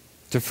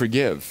to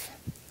forgive.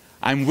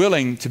 I'm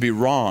willing to be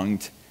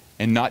wronged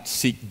and not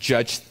seek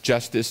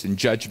justice and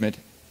judgment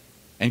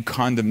and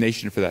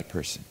condemnation for that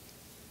person.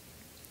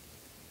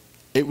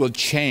 It will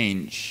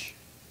change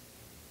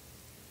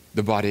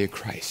the body of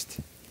Christ.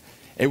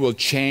 It will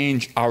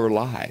change our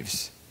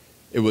lives.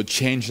 It will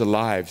change the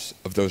lives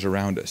of those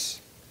around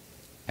us.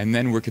 And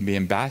then we can be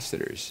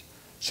ambassadors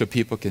so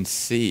people can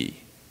see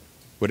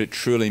what it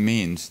truly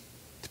means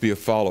to be a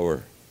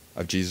follower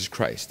of Jesus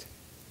Christ.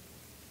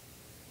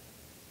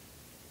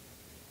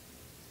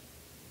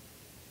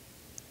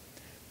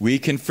 We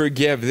can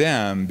forgive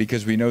them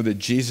because we know that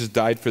Jesus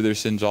died for their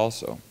sins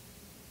also.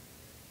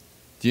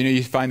 Do you know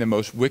you find the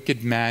most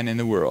wicked man in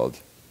the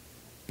world,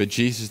 but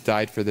Jesus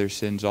died for their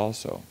sins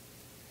also.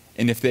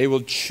 And if they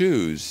will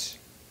choose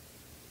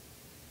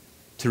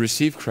to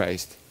receive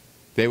Christ,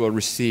 they will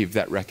receive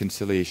that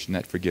reconciliation,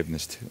 that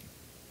forgiveness too.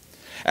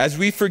 As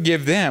we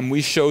forgive them,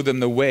 we show them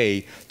the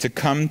way to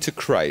come to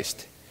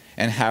Christ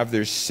and have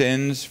their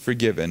sins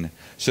forgiven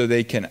so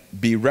they can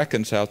be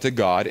reconciled to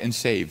God and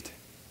saved.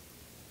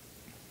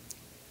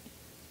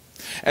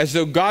 As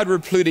though God were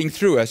pleading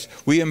through us,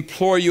 we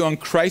implore you on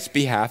Christ's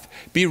behalf,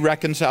 be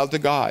reconciled to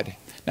God.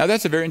 Now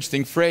that's a very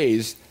interesting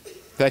phrase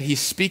that he's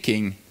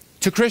speaking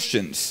to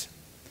Christians.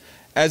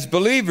 As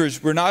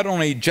believers, we're not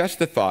only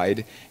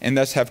justified and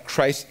thus have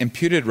Christ's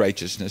imputed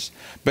righteousness,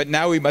 but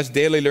now we must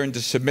daily learn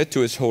to submit to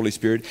his Holy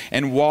Spirit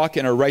and walk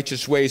in a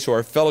righteous way so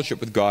our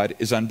fellowship with God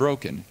is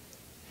unbroken.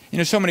 You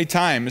know, so many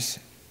times,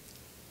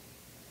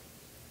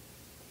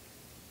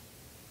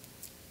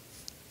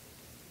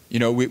 you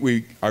know,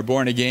 we are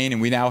born again and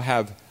we now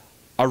have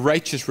a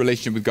righteous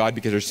relationship with God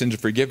because our sins are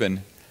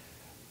forgiven,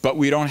 but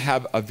we don't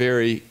have a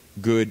very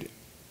good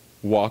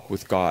walk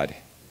with God.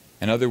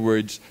 In other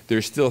words,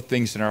 there's still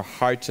things in our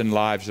hearts and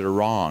lives that are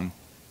wrong.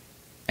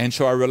 And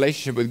so our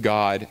relationship with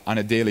God on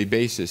a daily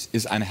basis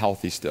is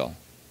unhealthy still.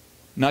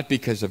 Not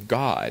because of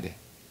God,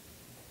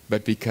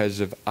 but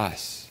because of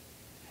us.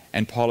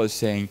 And Paul is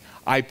saying,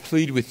 I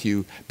plead with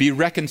you, be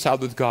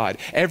reconciled with God.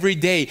 Every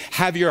day,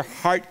 have your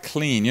heart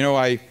clean. You know,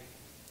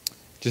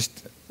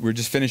 we're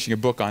just finishing a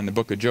book on the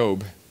book of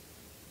Job.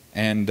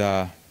 And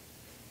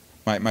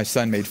my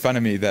son made fun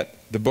of me that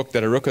the book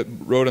that I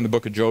wrote on the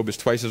book of Job is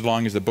twice as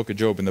long as the book of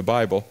Job in the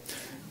Bible.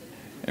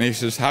 And he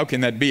says, how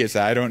can that be? I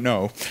said, I don't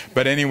know.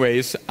 But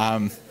anyways,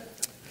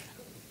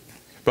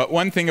 but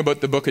one thing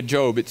about the book of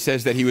Job, it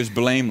says that he was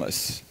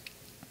blameless.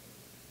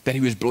 That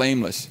he was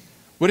blameless.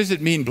 What does it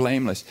mean,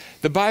 blameless?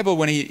 The Bible,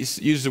 when he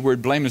uses the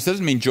word blameless,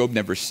 doesn't mean Job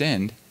never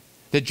sinned,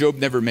 that Job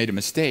never made a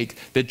mistake,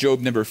 that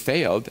Job never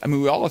failed. I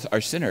mean, we all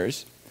are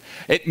sinners.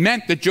 It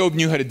meant that Job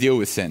knew how to deal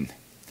with sin.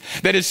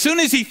 That as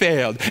soon as he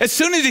failed, as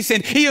soon as he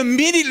sinned, he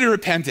immediately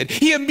repented.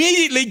 He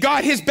immediately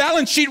got his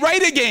balance sheet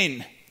right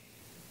again.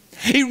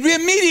 He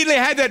immediately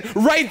had that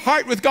right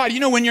heart with God. You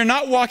know, when you're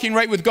not walking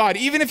right with God,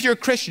 even if you're a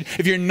Christian,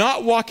 if you're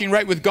not walking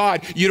right with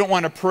God, you don't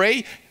want to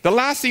pray. The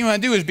last thing you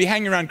want to do is be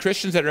hanging around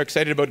Christians that are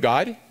excited about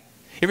God. You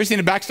ever seen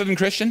a backslidden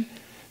Christian?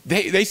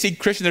 They see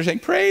Christians, they're saying,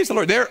 praise the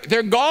Lord.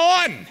 They're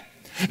gone.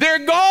 They're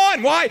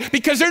gone. Why?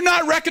 Because they're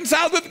not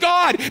reconciled with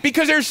God.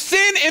 Because there's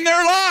sin in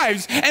their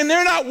lives. And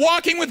they're not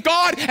walking with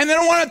God. And they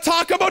don't want to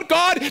talk about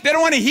God. They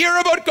don't want to hear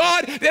about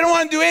God. They don't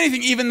want to do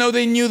anything, even though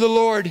they knew the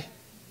Lord.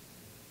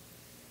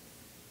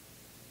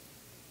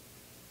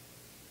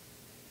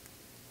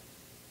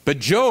 But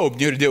Job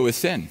knew to deal with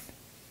sin.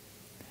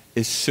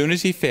 As soon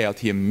as he failed,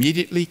 he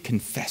immediately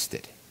confessed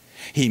it.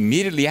 He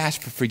immediately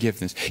asked for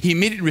forgiveness. He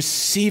immediately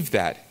received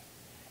that.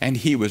 And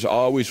he was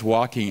always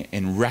walking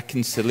in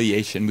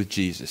reconciliation with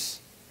Jesus.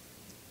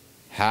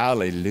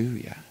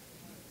 Hallelujah.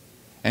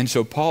 And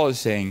so Paul is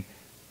saying,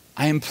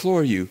 I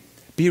implore you,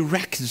 be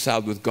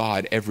reconciled with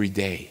God every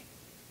day.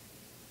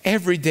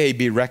 Every day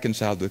be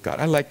reconciled with God.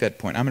 I like that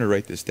point. I'm going to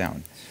write this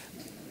down.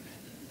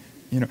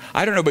 You know,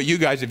 I don't know about you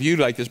guys if you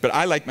like this, but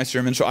I like my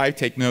sermon, so I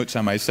take notes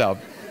on myself.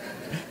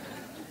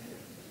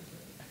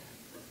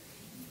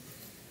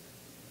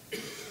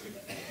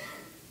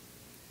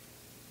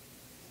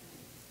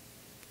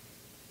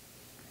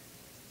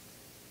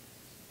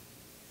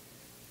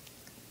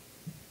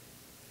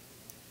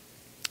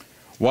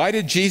 Why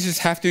did Jesus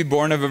have to be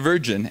born of a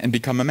virgin and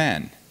become a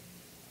man?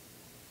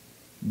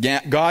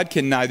 God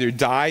can neither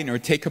die nor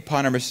take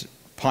upon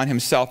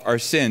himself our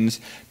sins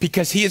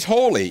because he is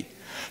holy.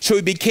 So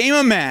he became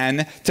a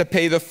man to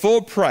pay the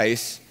full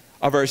price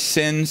of our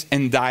sins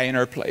and die in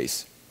our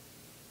place.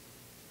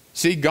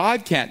 See,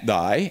 God can't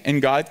die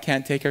and God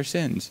can't take our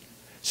sins.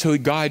 So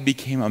God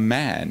became a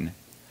man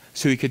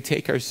so he could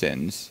take our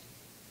sins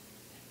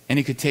and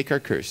he could take our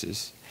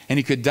curses and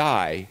he could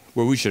die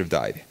where we should have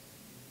died.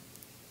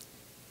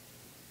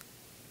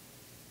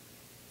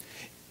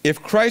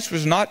 If Christ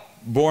was not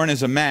born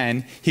as a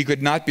man, he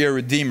could not be a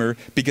redeemer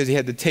because he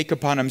had to take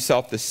upon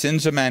himself the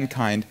sins of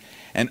mankind,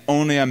 and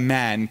only a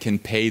man can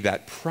pay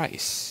that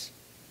price.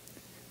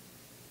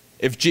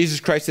 If Jesus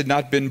Christ had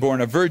not been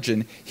born a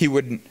virgin, he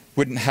wouldn't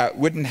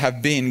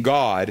have been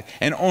God,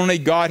 and only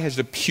God has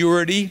the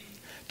purity,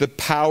 the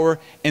power,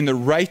 and the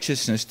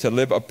righteousness to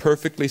live a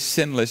perfectly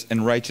sinless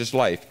and righteous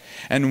life,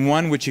 and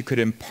one which he could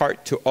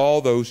impart to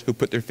all those who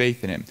put their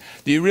faith in him.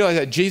 Do you realize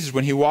that Jesus,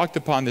 when he walked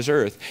upon this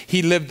earth,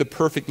 he lived the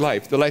perfect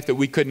life, the life that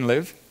we couldn't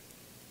live?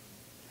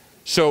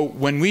 So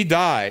when he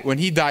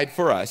died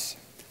for us,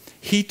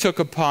 he took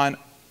upon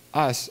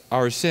us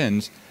our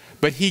sins,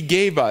 but he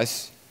gave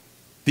us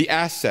the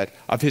asset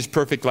of his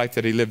perfect life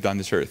that he lived on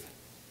this earth.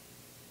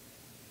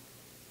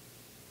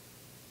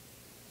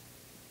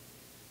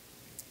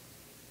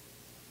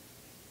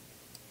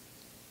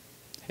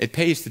 It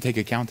pays to take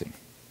accounting.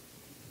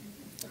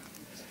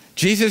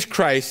 Jesus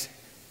Christ,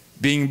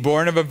 being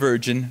born of a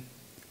virgin,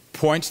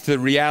 points to the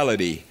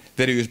reality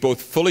that he was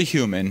both fully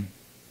human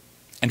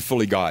and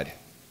fully God.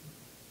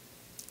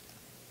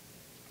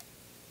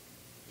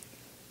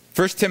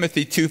 1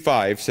 Timothy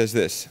 2:5 says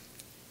this,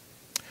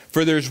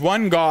 "For there is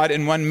one God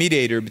and one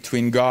mediator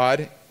between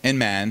God and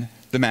man,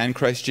 the man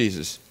Christ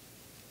Jesus."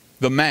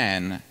 The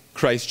man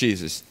Christ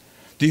Jesus.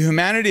 The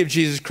humanity of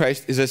Jesus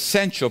Christ is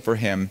essential for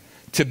him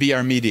to be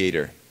our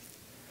mediator.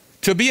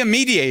 To be a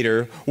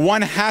mediator,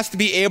 one has to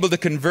be able to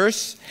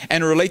converse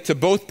and relate to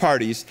both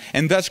parties,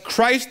 and thus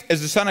Christ,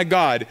 as the Son of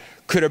God,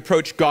 could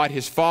approach God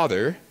his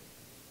Father,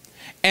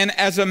 and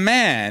as a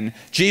man,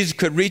 Jesus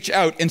could reach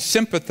out and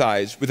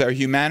sympathize with our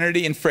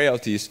humanity and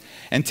frailties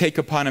and take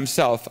upon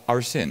himself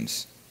our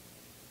sins.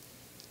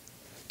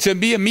 To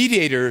be a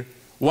mediator,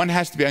 one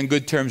has to be on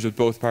good terms with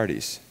both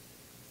parties,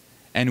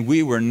 and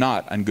we were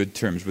not on good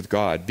terms with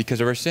God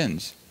because of our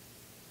sins.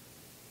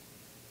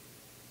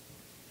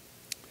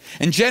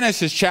 In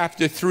Genesis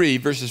chapter 3,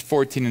 verses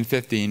 14 and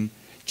 15,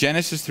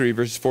 Genesis 3,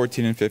 verses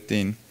 14 and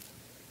 15,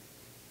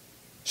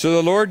 "So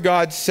the Lord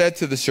God said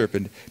to the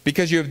serpent,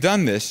 'Because you have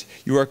done this,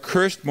 you are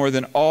cursed more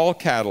than all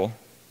cattle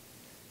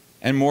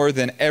and more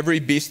than every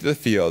beast of the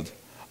field.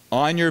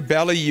 On your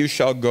belly you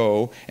shall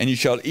go, and you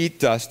shall eat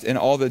dust in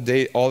all the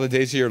days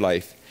of your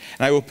life.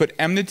 And I will put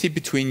enmity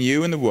between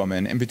you and the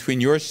woman, and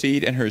between your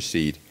seed and her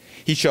seed.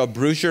 He shall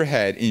bruise your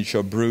head, and you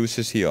shall bruise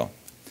his heel.'"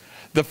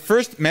 The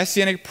first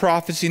messianic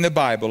prophecy in the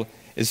Bible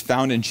is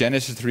found in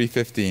Genesis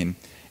 3:15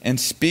 and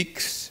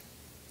speaks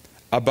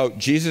about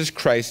Jesus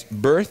Christ's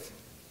birth,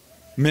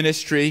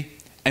 ministry,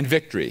 and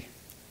victory.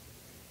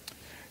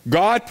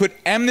 God put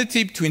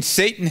enmity between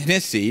Satan and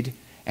his seed,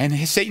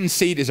 and Satan's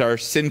seed is our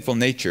sinful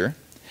nature,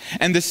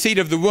 and the seed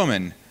of the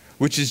woman,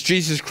 which is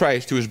Jesus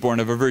Christ, who was born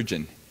of a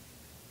virgin.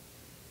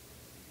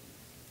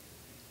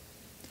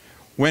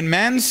 When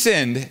man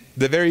sinned,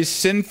 the very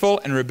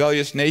sinful and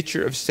rebellious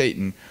nature of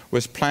Satan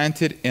was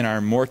planted in our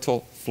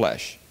mortal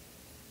flesh.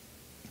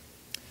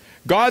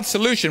 God's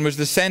solution was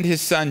to send his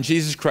son,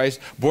 Jesus Christ,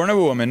 born of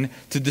a woman,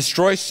 to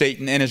destroy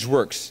Satan and his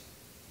works.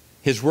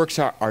 His works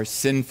are our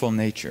sinful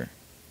nature.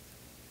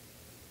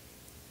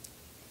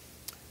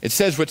 It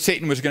says what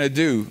Satan was going to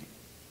do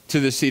to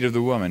the seed of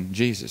the woman,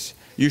 Jesus.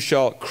 you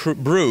shall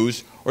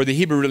bruise, or the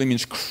Hebrew really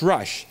means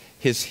crush,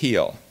 his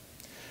heel.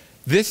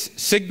 This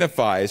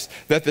signifies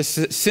that the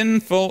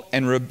sinfulness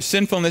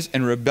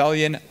and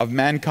rebellion of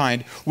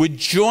mankind would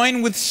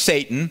join with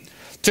Satan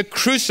to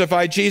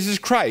crucify Jesus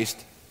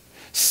Christ.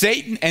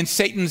 Satan and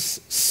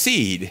Satan's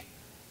seed,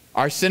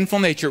 our sinful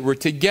nature, were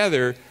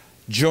together,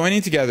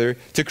 joining together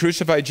to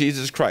crucify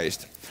Jesus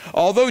Christ.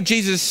 Although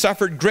Jesus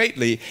suffered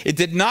greatly, it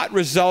did not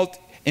result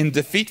in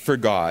defeat for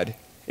God.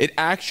 It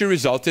actually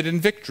resulted in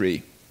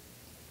victory.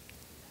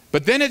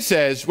 But then it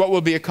says, what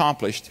will be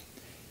accomplished?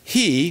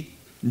 He,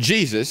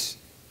 Jesus,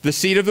 the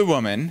seed of the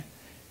woman,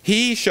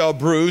 he shall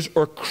bruise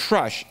or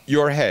crush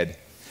your head.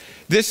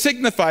 This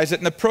signifies that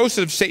in the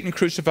process of Satan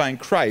crucifying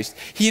Christ,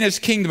 he and his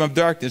kingdom of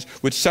darkness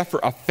would suffer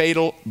a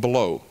fatal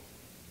blow.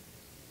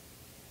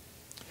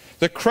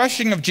 The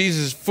crushing of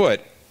Jesus'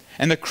 foot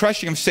and the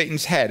crushing of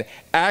Satan's head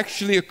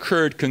actually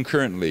occurred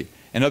concurrently.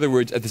 In other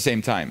words, at the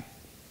same time.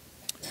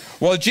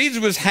 While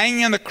Jesus was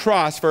hanging on the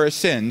cross for our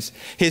sins,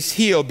 his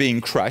heel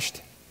being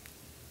crushed,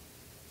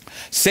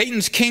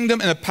 Satan's kingdom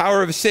and the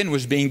power of sin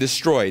was being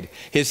destroyed.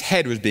 His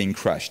head was being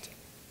crushed.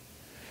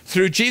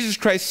 Through Jesus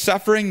Christ's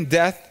suffering,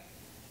 death,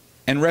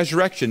 and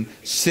resurrection,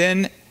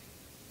 sin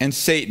and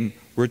Satan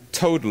were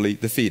totally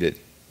defeated.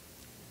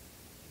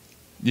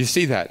 You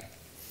see that?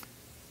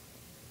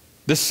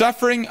 The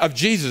suffering of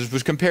Jesus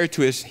was compared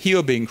to his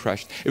heel being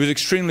crushed. It was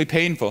extremely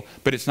painful,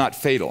 but it's not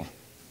fatal.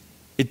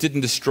 It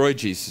didn't destroy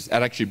Jesus. It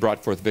actually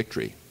brought forth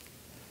victory.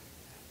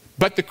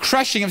 But the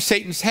crushing of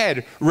Satan's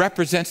head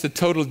represents the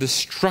total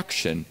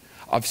destruction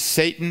of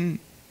Satan,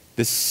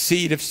 the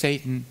seed of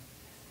Satan,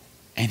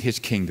 and his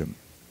kingdom.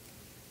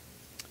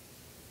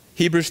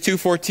 Hebrews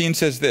 2:14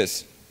 says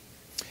this,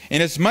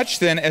 "Inasmuch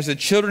then as the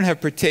children have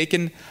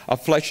partaken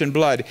of flesh and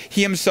blood,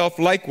 he himself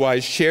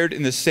likewise shared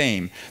in the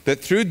same,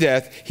 that through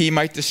death he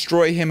might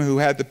destroy him who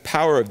had the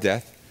power of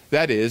death,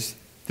 that is,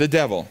 the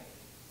devil."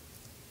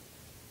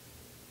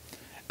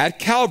 At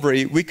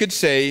Calvary, we could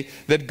say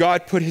that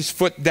God put his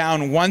foot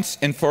down once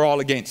and for all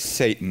against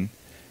Satan,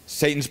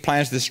 Satan's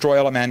plans to destroy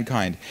all of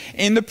mankind.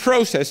 In the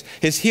process,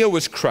 his heel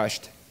was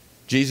crushed.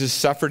 Jesus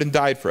suffered and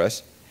died for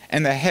us,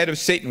 and the head of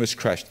Satan was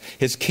crushed.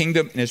 His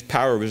kingdom and his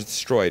power was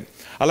destroyed.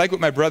 I like what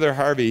my brother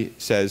Harvey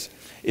says,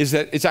 is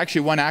that it's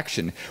actually one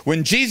action.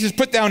 When Jesus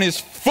put down his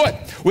foot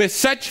with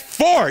such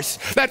force,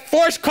 that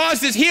force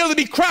caused his heel to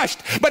be crushed.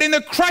 But in the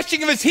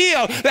crushing of his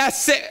heel,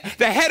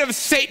 the head of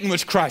Satan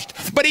was crushed.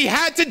 But he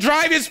had to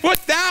drive his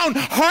foot down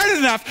hard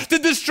enough to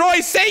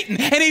destroy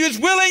Satan. And he was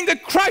willing to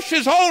crush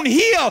his own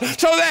heel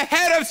so the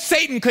head of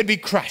Satan could be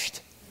crushed.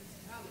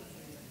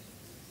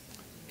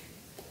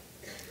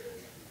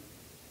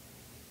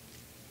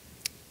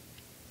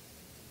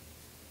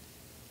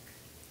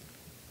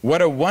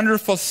 What a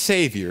wonderful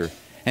Savior,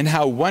 and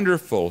how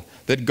wonderful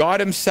that God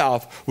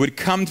himself would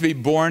come to be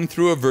born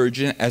through a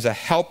virgin as a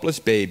helpless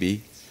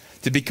baby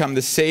to become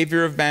the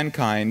Savior of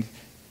mankind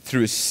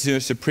through his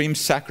supreme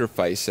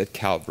sacrifice at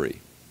Calvary.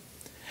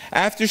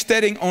 After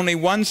studying only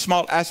one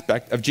small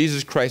aspect of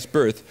Jesus Christ's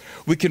birth,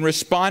 we can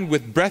respond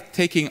with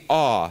breathtaking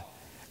awe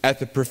at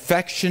the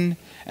perfection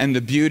and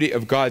the beauty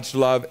of God's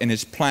love and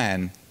his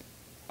plan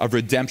of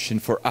redemption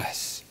for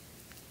us.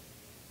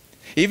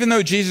 Even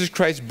though Jesus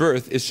Christ's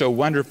birth is so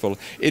wonderful,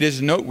 it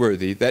is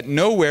noteworthy that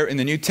nowhere in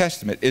the New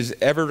Testament is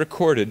ever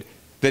recorded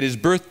that his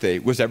birthday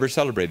was ever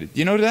celebrated. Do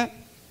you know that?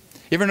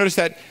 You ever notice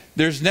that?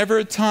 There's never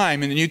a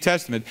time in the New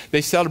Testament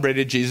they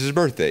celebrated Jesus'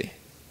 birthday.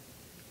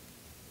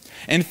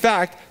 In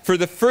fact, for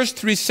the first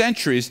 3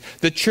 centuries,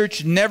 the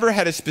church never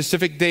had a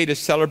specific day to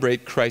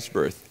celebrate Christ's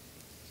birth.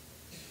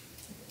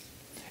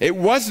 It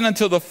wasn't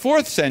until the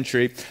 4th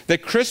century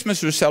that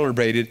Christmas was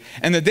celebrated,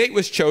 and the date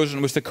was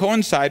chosen was to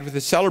coincide with the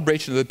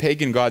celebration of the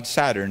pagan god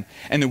Saturn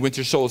and the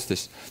winter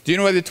solstice. Do you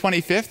know why the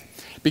 25th?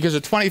 Because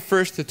the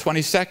 21st to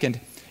 22nd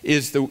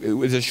is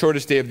the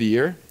shortest day of the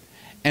year.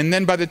 And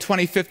then by the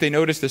 25th, they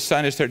notice the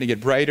sun is starting to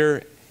get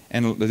brighter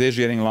and the days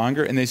are getting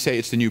longer, and they say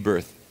it's the new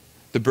birth,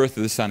 the birth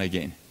of the sun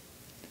again.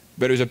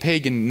 But it was a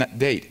pagan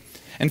date.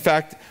 In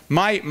fact,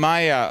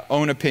 my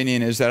own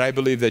opinion is that I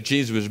believe that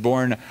Jesus was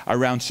born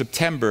around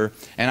September,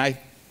 and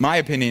my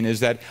opinion is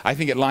that I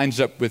think it lines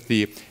up with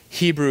the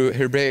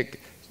Hebraic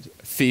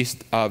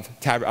feast of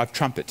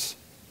trumpets,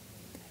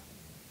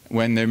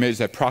 when there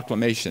is a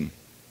proclamation.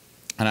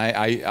 And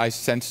I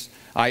sense,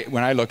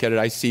 when I look at it,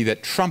 I see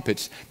that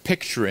trumpets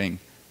picturing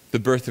the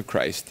birth of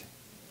Christ,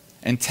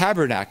 and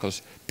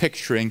tabernacles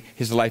picturing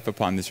his life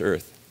upon this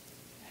earth.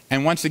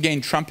 And once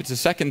again, trumpets a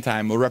second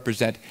time will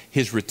represent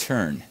his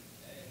return.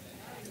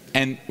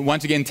 And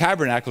once again,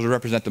 tabernacles will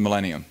represent the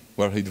millennium,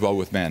 where he dwell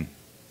with men.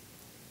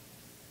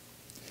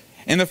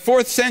 In the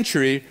 4th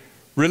century,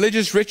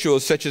 religious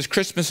rituals such as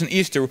Christmas and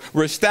Easter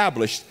were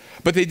established,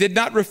 but they did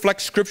not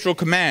reflect scriptural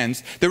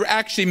commands. They were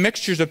actually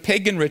mixtures of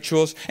pagan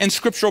rituals and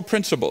scriptural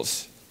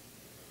principles.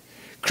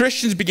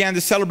 Christians began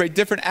to celebrate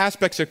different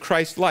aspects of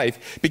Christ's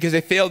life because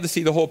they failed to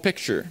see the whole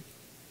picture.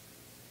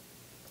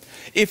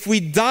 If we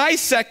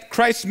dissect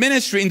Christ's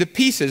ministry into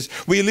pieces,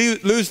 we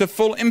lose the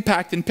full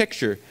impact and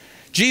picture.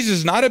 Jesus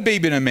is not a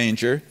baby in a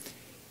manger.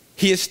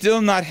 He is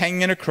still not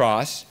hanging on a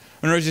cross,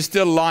 nor is he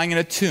still lying in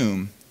a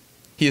tomb.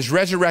 He is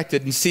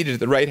resurrected and seated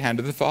at the right hand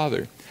of the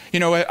Father. You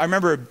know, I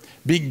remember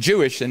being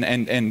Jewish and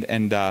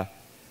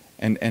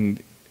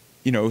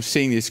you know,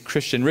 seeing these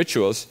Christian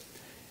rituals.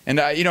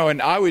 And, you know,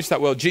 and I always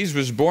thought, well, Jesus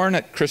was born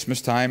at Christmas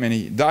time and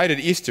he died at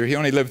Easter. He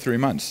only lived 3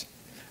 months.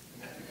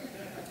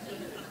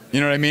 You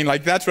know what I mean?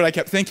 Like, that's what I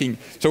kept thinking.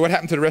 So what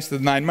happened to the rest of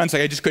the 9 months?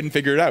 Like, I just couldn't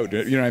figure it out.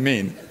 You know what I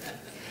mean?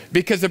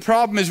 Because the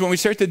problem is when we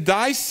start to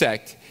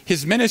dissect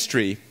his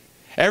ministry,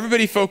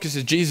 everybody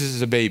focuses Jesus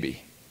as a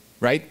baby,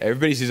 right?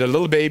 Everybody sees a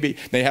little baby.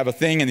 They have a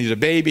thing and he's a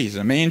baby. He's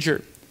in a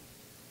manger.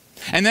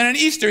 And then on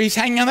Easter, he's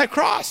hanging on that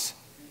cross.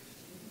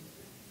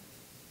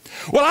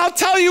 Well, I'll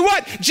tell you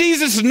what,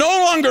 Jesus is no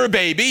longer a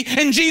baby,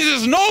 and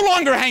Jesus is no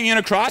longer hanging on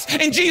a cross,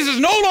 and Jesus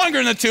is no longer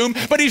in the tomb,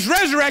 but he's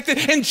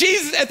resurrected, and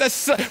Jesus at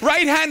the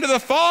right hand of the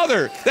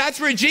Father. That's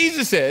where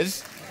Jesus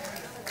is.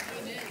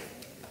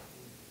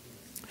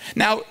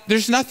 Now,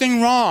 there's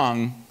nothing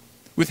wrong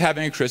with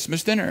having a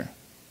Christmas dinner.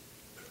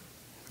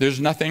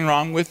 There's nothing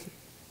wrong with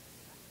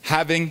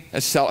having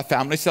a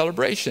family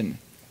celebration.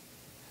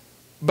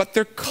 But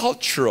they're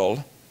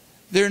cultural.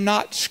 They're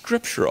not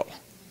scriptural.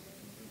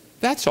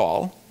 That's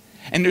all.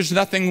 And there's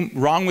nothing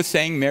wrong with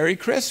saying Merry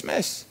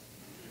Christmas.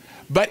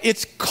 But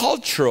it's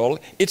cultural.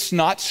 It's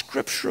not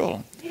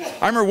scriptural.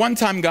 I remember one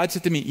time God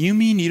said to me, you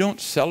mean you don't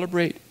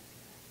celebrate?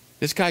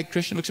 This guy,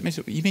 Christian, looks at me and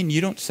said, you mean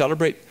you don't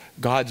celebrate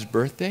God's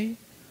birthday?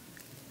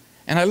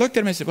 And I looked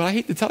at him and said, well, I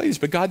hate to tell you this,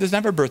 but God doesn't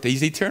have a birthday.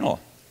 He's eternal.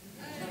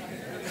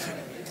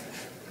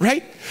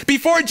 Right?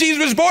 Before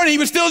Jesus was born, he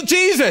was still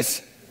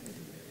Jesus.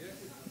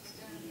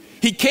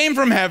 He came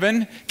from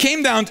heaven,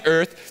 came down to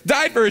earth,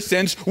 died for his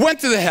sins,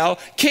 went to the hell,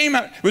 came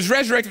out, was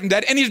resurrected from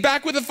dead, and he's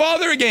back with the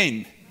Father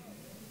again.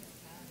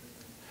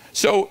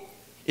 So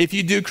if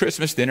you do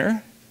Christmas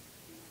dinner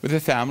with a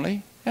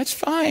family, that's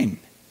fine.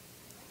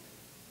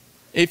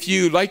 If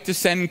you like to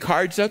send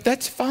cards out,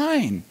 that's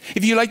fine.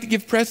 If you like to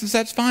give presents,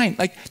 that's fine.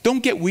 Like,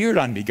 don't get weird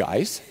on me,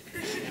 guys.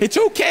 It's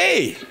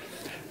okay.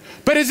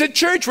 But as a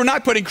church, we're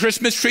not putting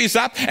Christmas trees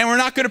up, and we're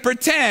not going to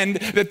pretend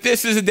that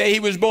this is the day he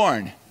was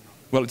born.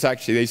 Well, it's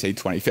actually, they say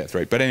 25th,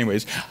 right? But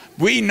anyways,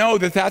 we know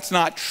that that's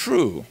not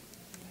true.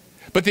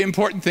 But the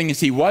important thing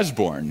is he was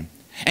born,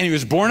 and he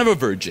was born of a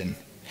virgin,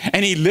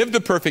 and he lived a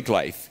perfect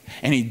life,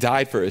 and he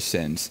died for his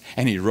sins,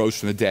 and he rose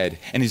from the dead,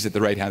 and he's at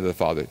the right hand of the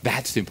Father.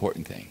 That's the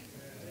important thing.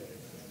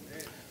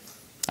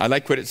 I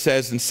like what it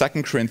says in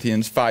 2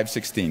 Corinthians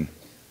 5:16.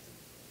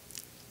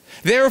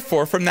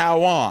 Therefore, from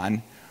now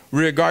on,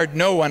 we regard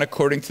no one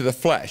according to the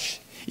flesh,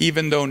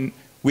 even though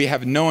we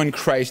have known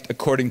Christ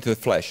according to the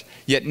flesh.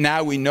 Yet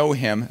now we know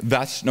him,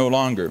 thus no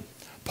longer.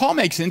 Paul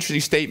makes an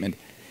interesting statement.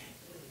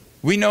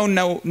 We know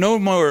no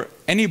more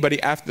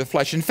anybody after the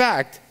flesh. In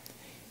fact,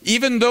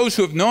 even those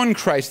who have known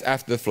Christ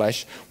after the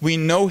flesh, we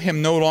know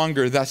him no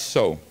longer, thus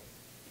so.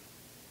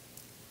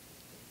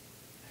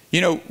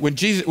 You know,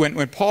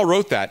 when Paul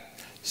wrote that,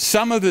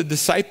 some of the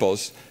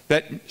disciples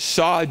that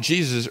saw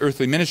Jesus'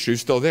 earthly ministry were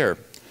still there.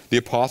 The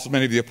apostles,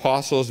 many of the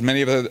apostles,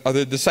 many of the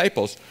other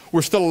disciples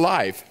were still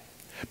alive.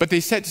 But they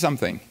said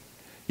something.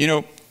 You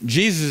know,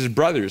 Jesus'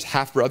 brothers,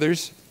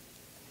 half-brothers,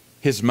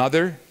 his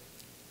mother,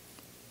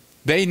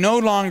 they no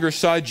longer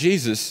saw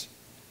Jesus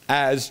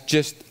as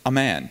just a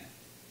man.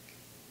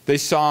 They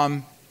saw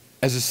him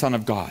as a son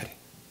of God.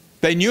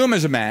 They knew him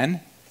as a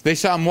man. They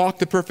saw him walk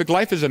the perfect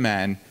life as a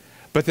man.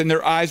 But then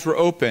their eyes were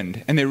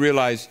opened and they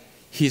realized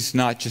he's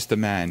not just a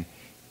man.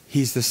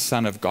 He's the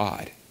Son of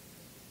God.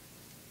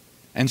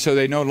 And so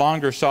they no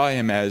longer saw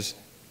him as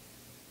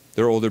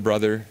their older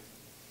brother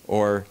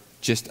or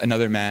just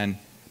another man,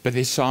 but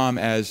they saw him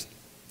as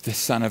the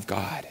Son of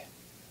God.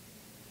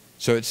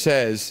 So it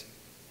says,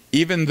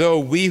 even though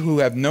we who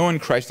have known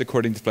Christ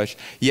according to the flesh,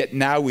 yet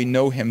now we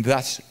know him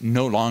thus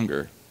no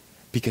longer,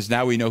 because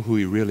now we know who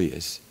he really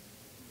is.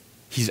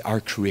 He's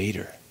our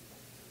creator.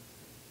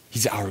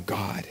 He's our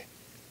God.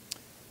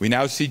 We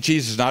now see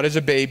Jesus not as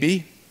a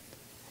baby,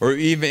 or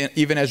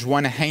even as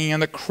one hanging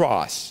on the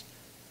cross,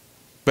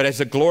 but as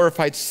a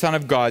glorified Son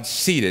of God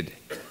seated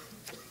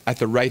at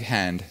the right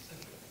hand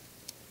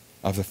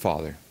of the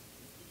Father.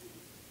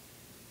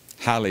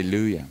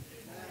 Hallelujah.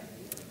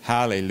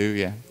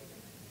 Hallelujah.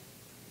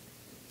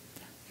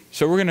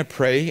 So we're going to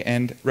pray,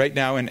 and right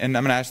now, and I'm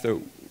going to ask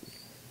the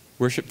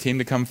worship team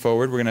to come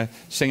forward. We're going to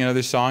sing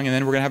another song, and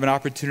then we're going to have an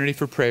opportunity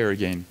for prayer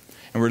again.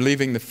 And we're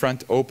leaving the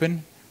front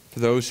open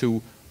for those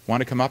who want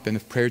to come up in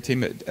the prayer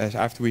team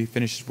after we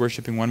finish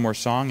worshiping one more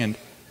song,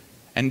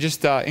 and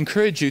just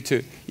encourage you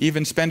to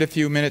even spend a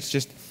few minutes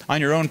just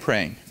on your own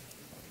praying.